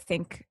Jack. I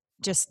think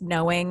just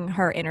knowing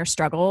her inner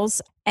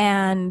struggles,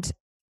 and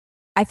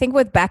I think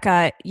with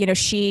Becca, you know,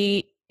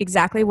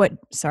 exactly what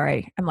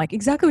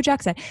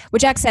Jack said.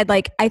 What Jack said,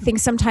 like, I think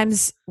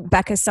sometimes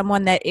Becca's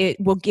someone that it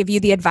will give you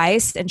the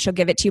advice and she'll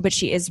give it to you, but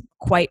she is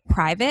quite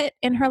private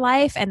in her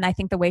life. And I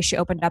think the way she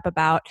opened up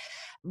about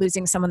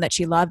losing someone that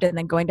she loved and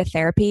then going to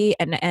therapy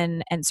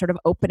and sort of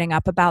opening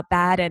up about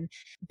that and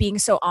being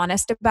so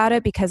honest about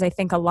it, because I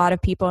think a lot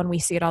of people, and we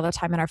see it all the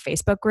time in our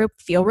Facebook group,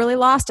 feel really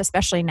lost,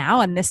 especially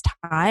now in this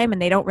time, and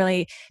they don't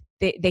really,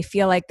 they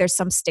feel like there's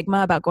some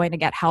stigma about going to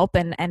get help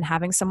and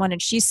having someone.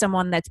 And she's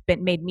someone that's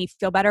made me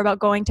feel better about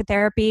going to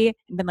therapy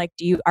and been like,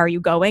 are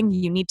you going?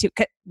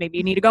 Maybe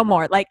you need to go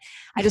more. Like,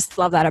 I just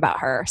love that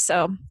about her.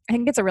 So I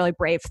think it's a really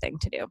brave thing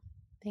to do.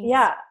 Thanks.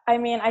 Yeah. I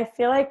mean, I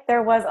feel like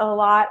there was a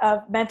lot of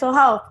mental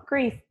health,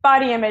 grief,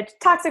 body image,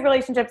 toxic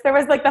relationships. There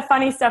was like the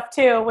funny stuff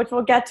too, which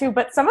we'll get to,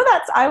 but some of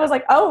that I was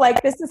like, oh,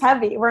 like this is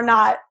heavy. We're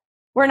not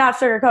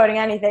sugarcoating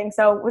anything.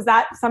 So was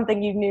that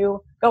something you knew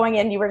going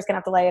in? You were just gonna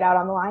have to lay it out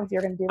on the line if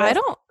you're gonna do this?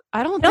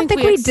 I don't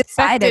think we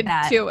decided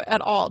that to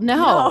at all.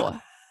 No.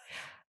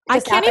 I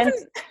can't even,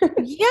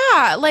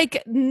 yeah.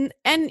 Like,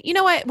 and you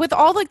know what, with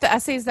all like the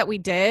essays that we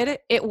did,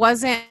 it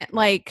wasn't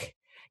like,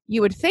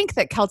 you would think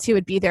that Kelty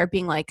would be there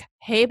being like,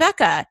 hey,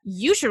 Becca,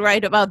 you should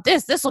write about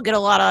this. This will get a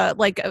lot of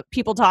like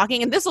people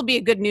talking and this will be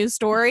a good news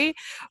story.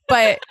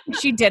 But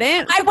she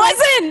didn't. I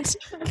wasn't.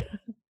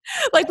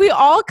 Like we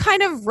all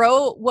kind of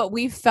wrote what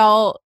we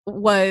felt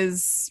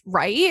was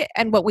right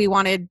and what we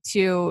wanted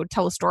to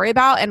tell a story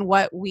about and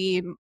what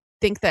we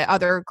think that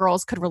other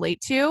girls could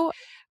relate to.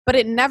 But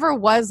it never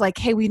was like,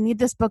 hey, we need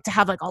this book to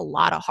have like a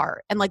lot of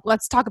heart and like,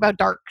 let's talk about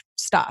dark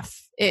stuff.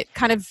 It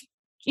kind of,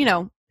 you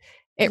know,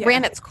 it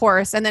ran its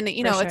course. And then,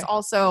 you know, it's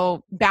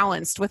also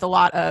balanced with a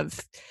lot of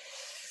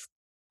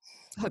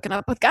hooking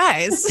up with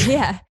guys.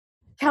 Yeah.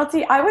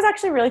 Kelty, I was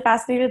actually really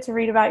fascinated to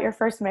read about your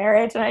first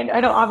marriage. And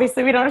I don't,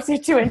 obviously we don't have to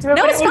get too into it.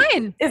 No, but it's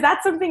fine. Is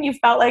that something you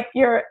felt like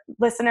your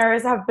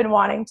listeners have been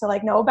wanting to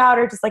like know about,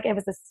 or just like it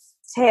was this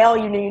tale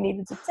you knew you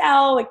needed to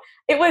tell? Like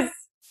it was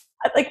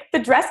like the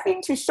dress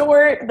being too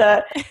short,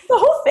 the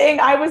whole thing.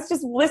 I was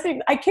just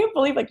listening. I can't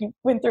believe like you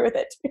went through with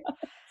it, to be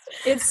honest.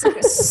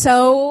 It's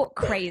so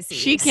crazy.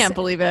 She can't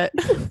believe it.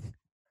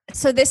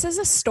 So this is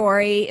a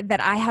story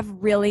that I have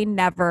really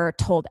never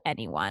told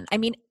anyone. I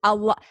mean,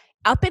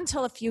 up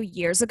until a few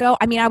years ago,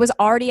 I mean, I was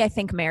already, I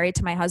think, married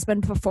to my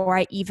husband before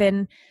I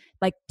even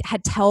like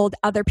had told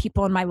other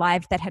people in my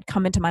life that had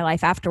come into my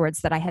life afterwards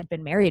that I had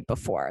been married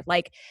before.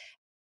 Like,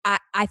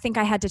 I think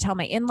I had to tell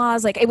my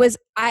in-laws. Like, it was,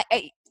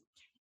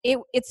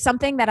 it's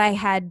something that I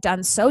had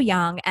done so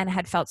young and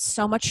had felt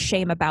so much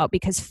shame about,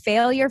 because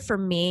failure for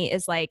me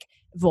is like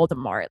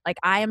Voldemort. Like,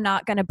 I am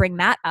not going to bring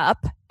that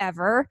up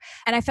ever.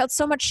 And I felt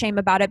so much shame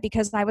about it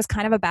because I was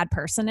kind of a bad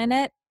person in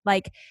it.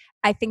 Like,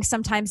 I think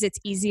sometimes it's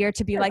easier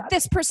to be like,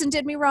 this person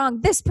did me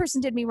wrong. This person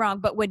did me wrong.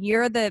 But when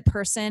you're the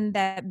person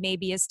that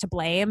maybe is to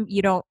blame,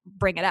 you don't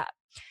bring it up.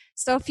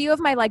 So a few of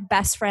my like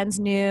best friends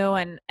knew,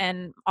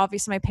 and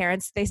obviously my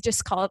parents, they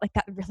just call it like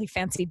that really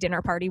fancy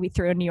dinner party we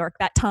threw in New York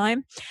that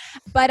time.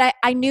 But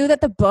I knew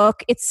that the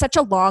book, it's such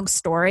a long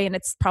story and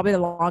it's probably the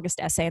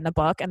longest essay in the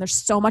book. And there's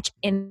so much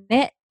in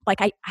it. Like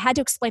I had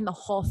to explain the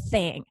whole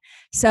thing.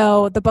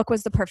 So the book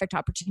was the perfect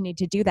opportunity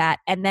to do that.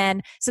 And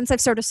then since I've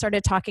sort of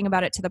started talking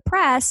about it to the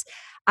press,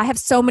 I have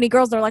so many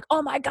girls that are like,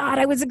 oh my God,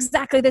 I was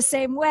exactly the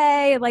same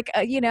way. Like,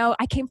 you know,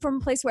 I came from a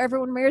place where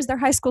everyone marries their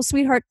high school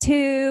sweetheart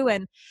too.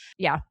 And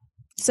yeah.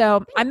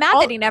 So I'm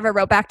mad that he never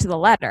wrote back to the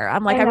letter.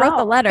 I'm like, I wrote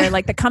the letter,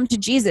 like the come to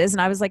Jesus.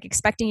 And I was like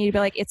expecting you to be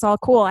like, it's all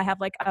cool. I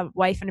have like a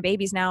wife and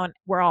babies now and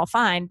we're all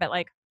fine. But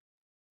like,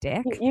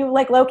 dick. You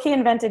like low-key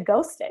invented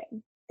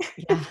ghosting.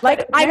 Yeah.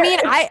 Like, I mean,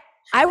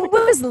 I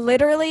was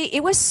literally,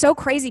 it was so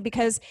crazy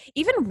because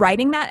even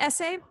writing that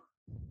essay,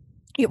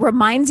 it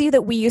reminds you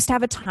that we used to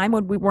have a time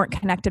when we weren't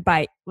connected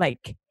by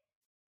like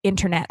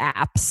internet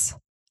apps.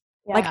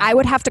 Yeah. Like I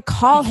would have to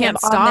call him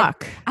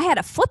stalk. I had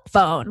a flip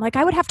phone. Like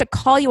I would have to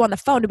call you on the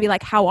phone to be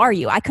like, how are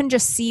you? I couldn't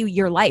just see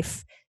your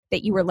life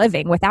that you were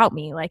living without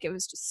me. Like it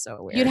was just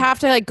so weird. You'd have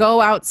to like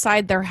go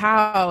outside their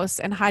house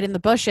and hide in the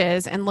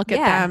bushes and look at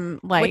them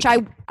like, which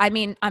I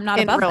mean, I'm not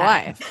in above real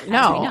that, life.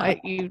 No,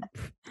 you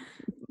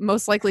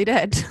most likely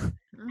did.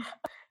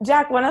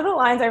 Jack, one of the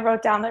lines I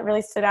wrote down that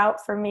really stood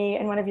out for me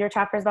in one of your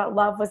chapters about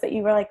love was that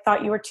you were like,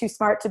 thought you were too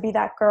smart to be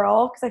that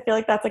girl. Cause I feel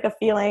like that's like a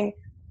feeling.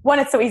 One,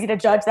 it's so easy to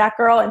judge that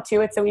girl. And two,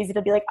 it's so easy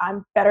to be like,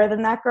 I'm better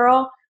than that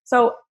girl.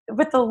 So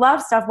with the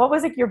love stuff, what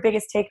was like your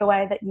biggest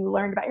takeaway that you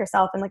learned about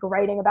yourself and like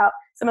writing about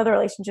some of the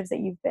relationships that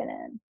you've been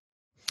in?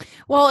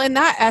 Well, in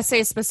that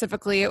essay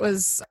specifically, it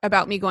was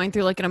about me going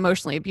through like an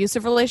emotionally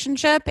abusive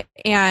relationship.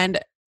 And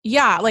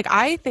yeah, like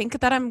I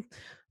think that I'm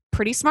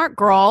pretty smart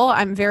girl.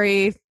 I'm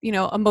very, you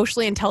know,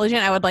 emotionally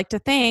intelligent, I would like to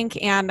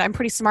think, and I'm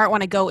pretty smart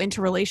when I go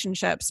into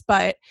relationships,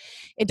 but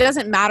it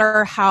doesn't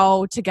matter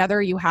how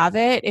together you have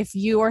it. If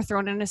you are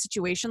thrown in a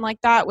situation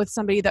like that with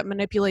somebody that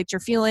manipulates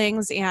your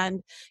feelings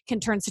and can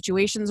turn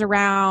situations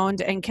around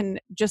and can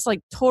just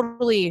like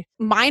totally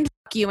mind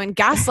fuck you and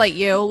gaslight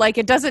you, like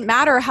it doesn't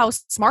matter how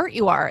smart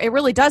you are. It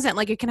really doesn't.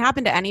 Like it can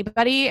happen to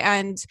anybody.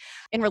 And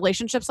in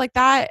relationships like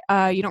that,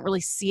 you don't really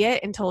see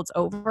it until it's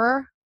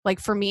over. Like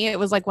for me, it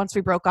was like once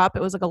we broke up,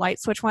 it was like a light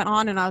switch went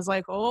on and I was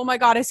like, oh my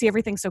God, I see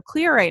everything so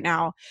clear right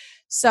now.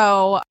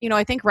 So, you know,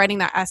 I think writing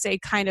that essay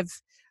kind of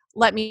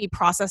let me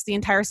process the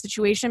entire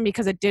situation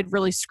because it did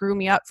really screw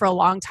me up for a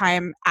long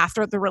time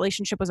after the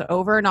relationship was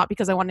over. Not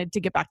because I wanted to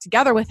get back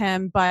together with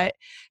him, but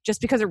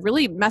just because it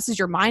really messes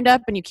your mind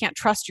up and you can't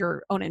trust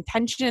your own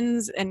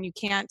intentions and you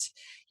can't,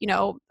 you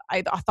know,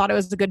 I thought I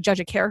was a good judge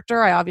of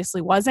character. I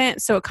obviously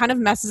wasn't. So it kind of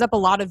messes up a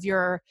lot of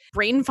your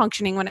brain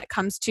functioning when it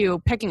comes to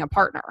picking a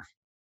partner.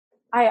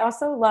 I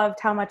also loved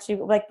how much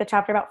you like the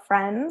chapter about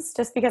friends,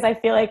 just because I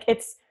feel like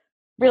it's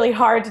really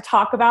hard to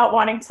talk about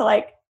wanting to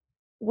like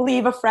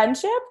leave a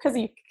friendship because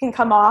you can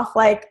come off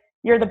like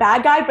you're the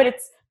bad guy, but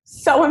it's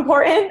so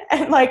important.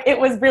 And like, it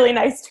was really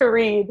nice to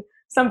read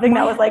something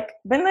that was like,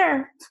 been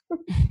there.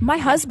 My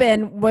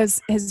husband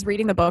is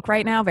reading the book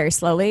right now very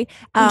slowly.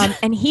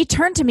 And he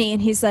turned to me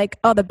and he's like,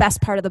 oh, the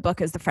best part of the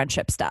book is the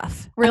friendship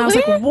stuff. Really? And I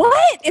was like,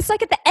 what? It's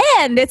like at the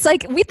end. It's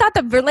like, we thought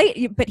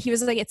but he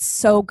was like, it's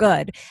so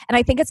good. And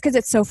I think it's because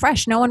it's so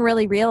fresh. No one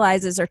really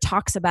realizes or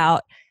talks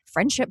about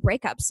friendship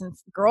breakups and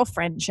girl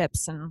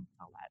friendships and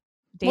all that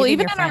Well,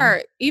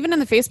 even in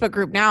the Facebook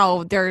group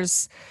now,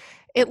 there's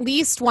at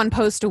least one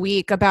post a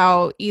week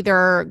about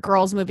either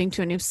girls moving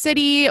to a new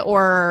city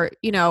or,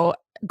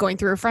 going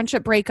through a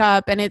friendship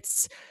breakup. And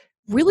it's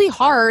really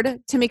hard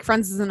to make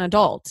friends as an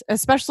adult,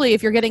 especially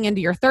if you're getting into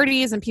your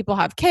 30s and people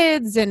have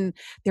kids and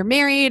they're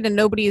married and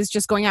nobody's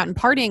just going out and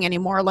partying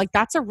anymore. Like,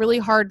 that's a really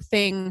hard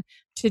thing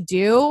to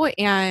do.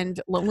 And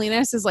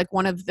loneliness is like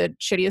one of the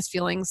shittiest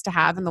feelings to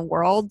have in the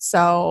world.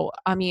 So,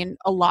 I mean,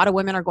 a lot of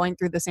women are going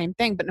through the same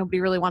thing, but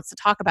nobody really wants to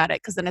talk about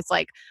it because then it's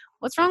like,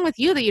 what's wrong with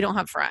you that you don't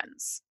have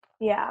friends?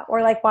 Yeah.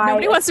 Or like, why?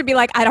 Nobody wants to be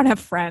like, I don't have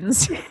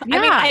friends. Yeah. I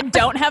mean, I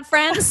don't have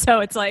friends. So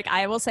it's like,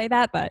 I will say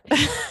that, but...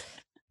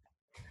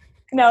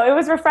 No, it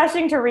was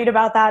refreshing to read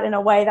about that in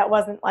a way that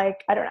wasn't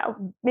like, I don't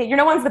know,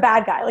 no one's the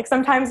bad guy. Like,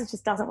 sometimes it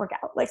just doesn't work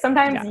out. Like,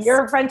 sometimes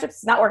your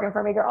friendship's not working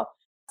for me, girl.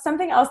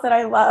 Something else that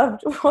I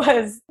loved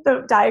was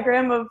the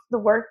diagram of the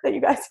work that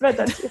you guys have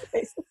done to your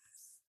faces.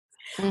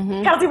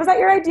 Mm-hmm. Kelsey, was that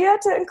your idea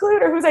to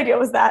include, or whose idea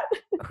was that?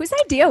 Whose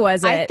idea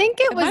was it? I think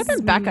it was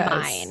Becca's.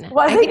 Mine.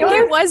 I think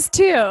it was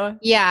too.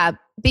 Yeah,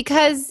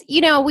 because,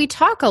 we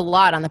talk a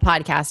lot on the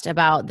podcast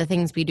about the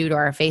things we do to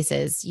our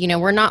faces.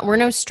 We're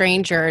no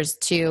strangers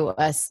to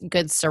a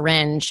good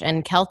syringe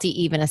and Kelty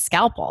even a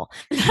scalpel.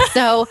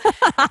 So,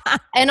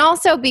 and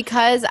also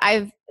because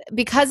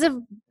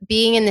of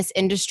being in this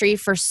industry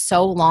for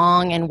so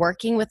long and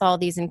working with all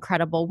these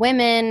incredible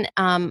women,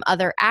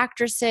 other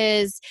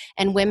actresses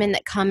and women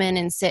that come in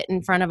and sit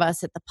in front of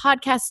us at the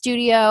podcast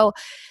studio,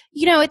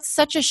 it's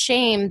such a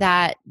shame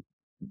that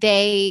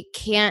they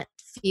can't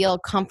feel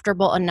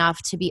comfortable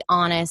enough to be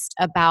honest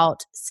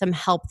about some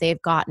help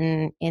they've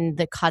gotten in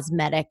the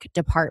cosmetic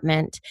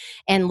department.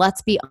 And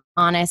let's be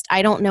honest,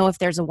 I don't know if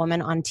there's a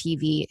woman on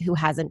TV who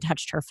hasn't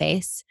touched her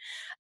face.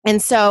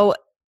 And so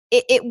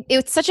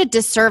it's such a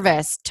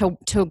disservice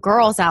to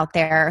girls out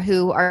there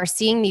who are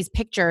seeing these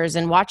pictures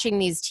and watching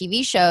these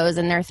TV shows,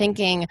 and they're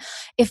thinking,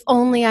 if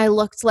only I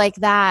looked like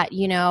that,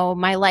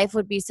 my life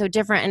would be so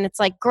different. And it's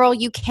like, girl,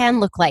 you can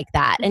look like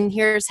that. And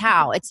here's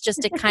how. It's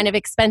just kind of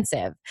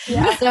expensive.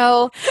 Yeah.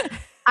 So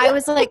I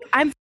was like,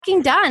 I'm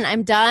fucking done.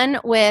 I'm done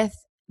with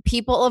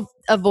people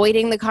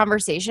avoiding the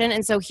conversation.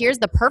 And so here's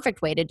the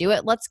perfect way to do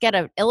it. Let's get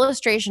an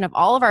illustration of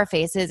all of our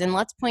faces and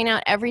let's point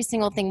out every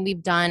single thing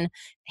we've done,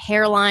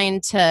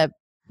 hairline to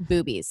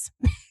boobies.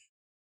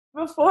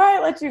 Before I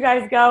let you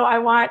guys go, I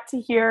want to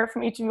hear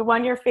from each of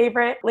you, your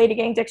favorite Lady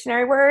Gang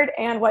dictionary word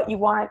and what you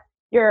want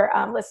your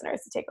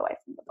listeners to take away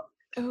from the book.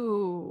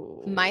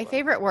 Ooh. My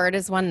favorite word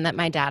is one that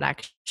my dad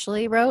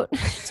actually wrote.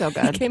 So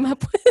good. Came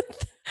up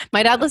with.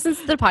 My dad listens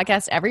to the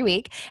podcast every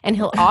week, and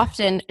he'll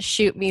often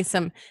pitch me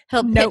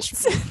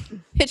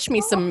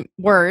some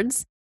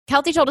words.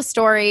 Kelty told a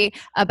story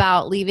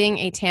about leaving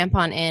a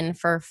tampon in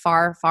for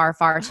far, far,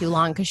 far too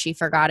long because she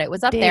forgot it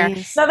was up there.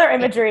 Another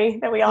imagery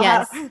that we all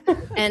have.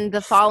 And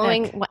the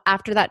following,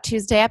 after that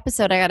Tuesday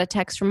episode, I got a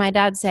text from my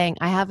dad saying,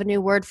 I have a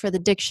new word for the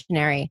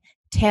dictionary,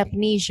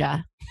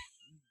 tampnesia.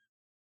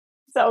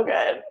 So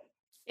good.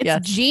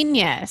 It's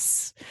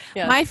genius.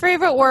 Yes. My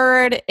favorite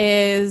word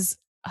is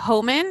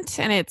homent,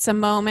 and it's a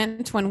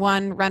moment when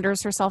one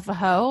renders herself a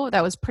hoe.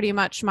 That was pretty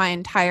much my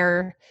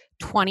entire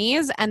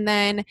 20s. And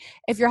then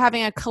if you're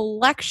having a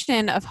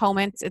collection of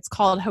homents, it's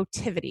called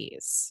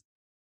hotivities.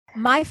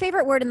 My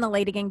favorite word in the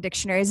Lady Gang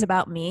dictionary is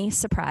about me.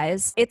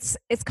 Surprise. It's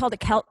called a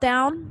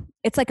keltdown.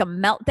 It's like a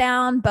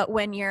meltdown, but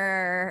when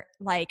you're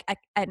like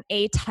an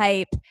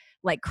A-type,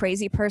 like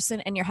crazy person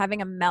and you're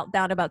having a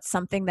meltdown about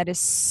something that is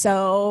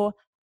so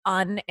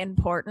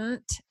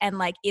unimportant and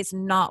like is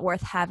not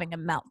worth having a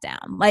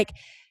meltdown. Like,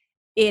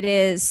 it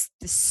is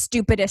the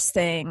stupidest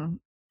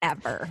thing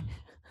ever.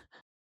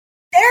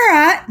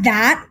 Sarah,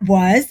 that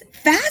was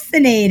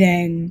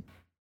fascinating.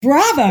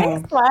 Bravo.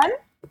 Thanks,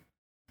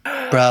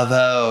 Glenn.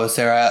 Bravo,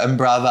 Sarah, and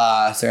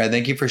brava, Sarah.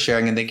 Thank you for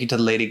sharing, and thank you to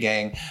the Lady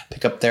Gang.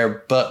 Pick up their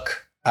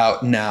book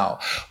out now.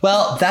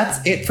 Well,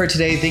 that's it for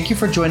today. Thank you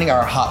for joining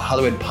our Hot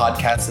Hollywood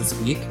podcast this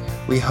week.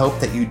 We hope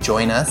that you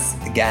join us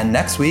again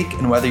next week.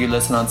 And whether you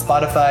listen on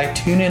Spotify,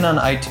 tune in on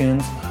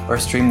iTunes, or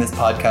stream this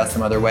podcast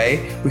some other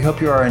way, we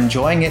hope you are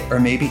enjoying it or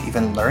maybe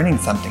even learning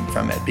something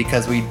from it,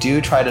 because we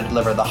do try to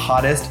deliver the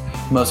hottest,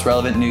 most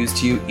relevant news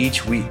to you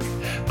each week.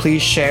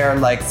 Please share,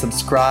 like,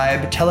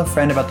 subscribe, tell a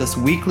friend about this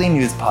weekly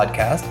news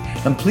podcast,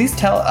 and please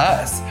tell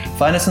us.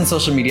 Find us on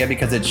social media,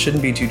 because it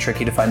shouldn't be too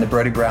tricky to find the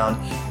Brody Brown,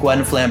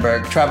 Gwen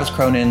Flamberg, Travis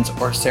Cronin's,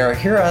 or Sarah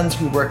Hurons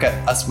who work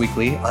at Us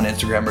Weekly on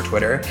Instagram or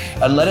Twitter,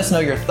 and let us know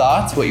your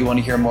thoughts, what you want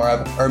to hear more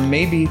of, or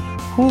maybe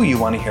who you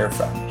want to hear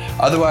from.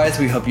 Otherwise,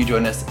 we hope you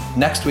join us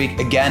next week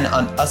again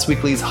on Us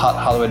Weekly's Hot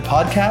Hollywood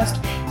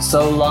podcast.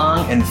 So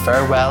long and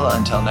farewell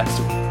until next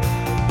week.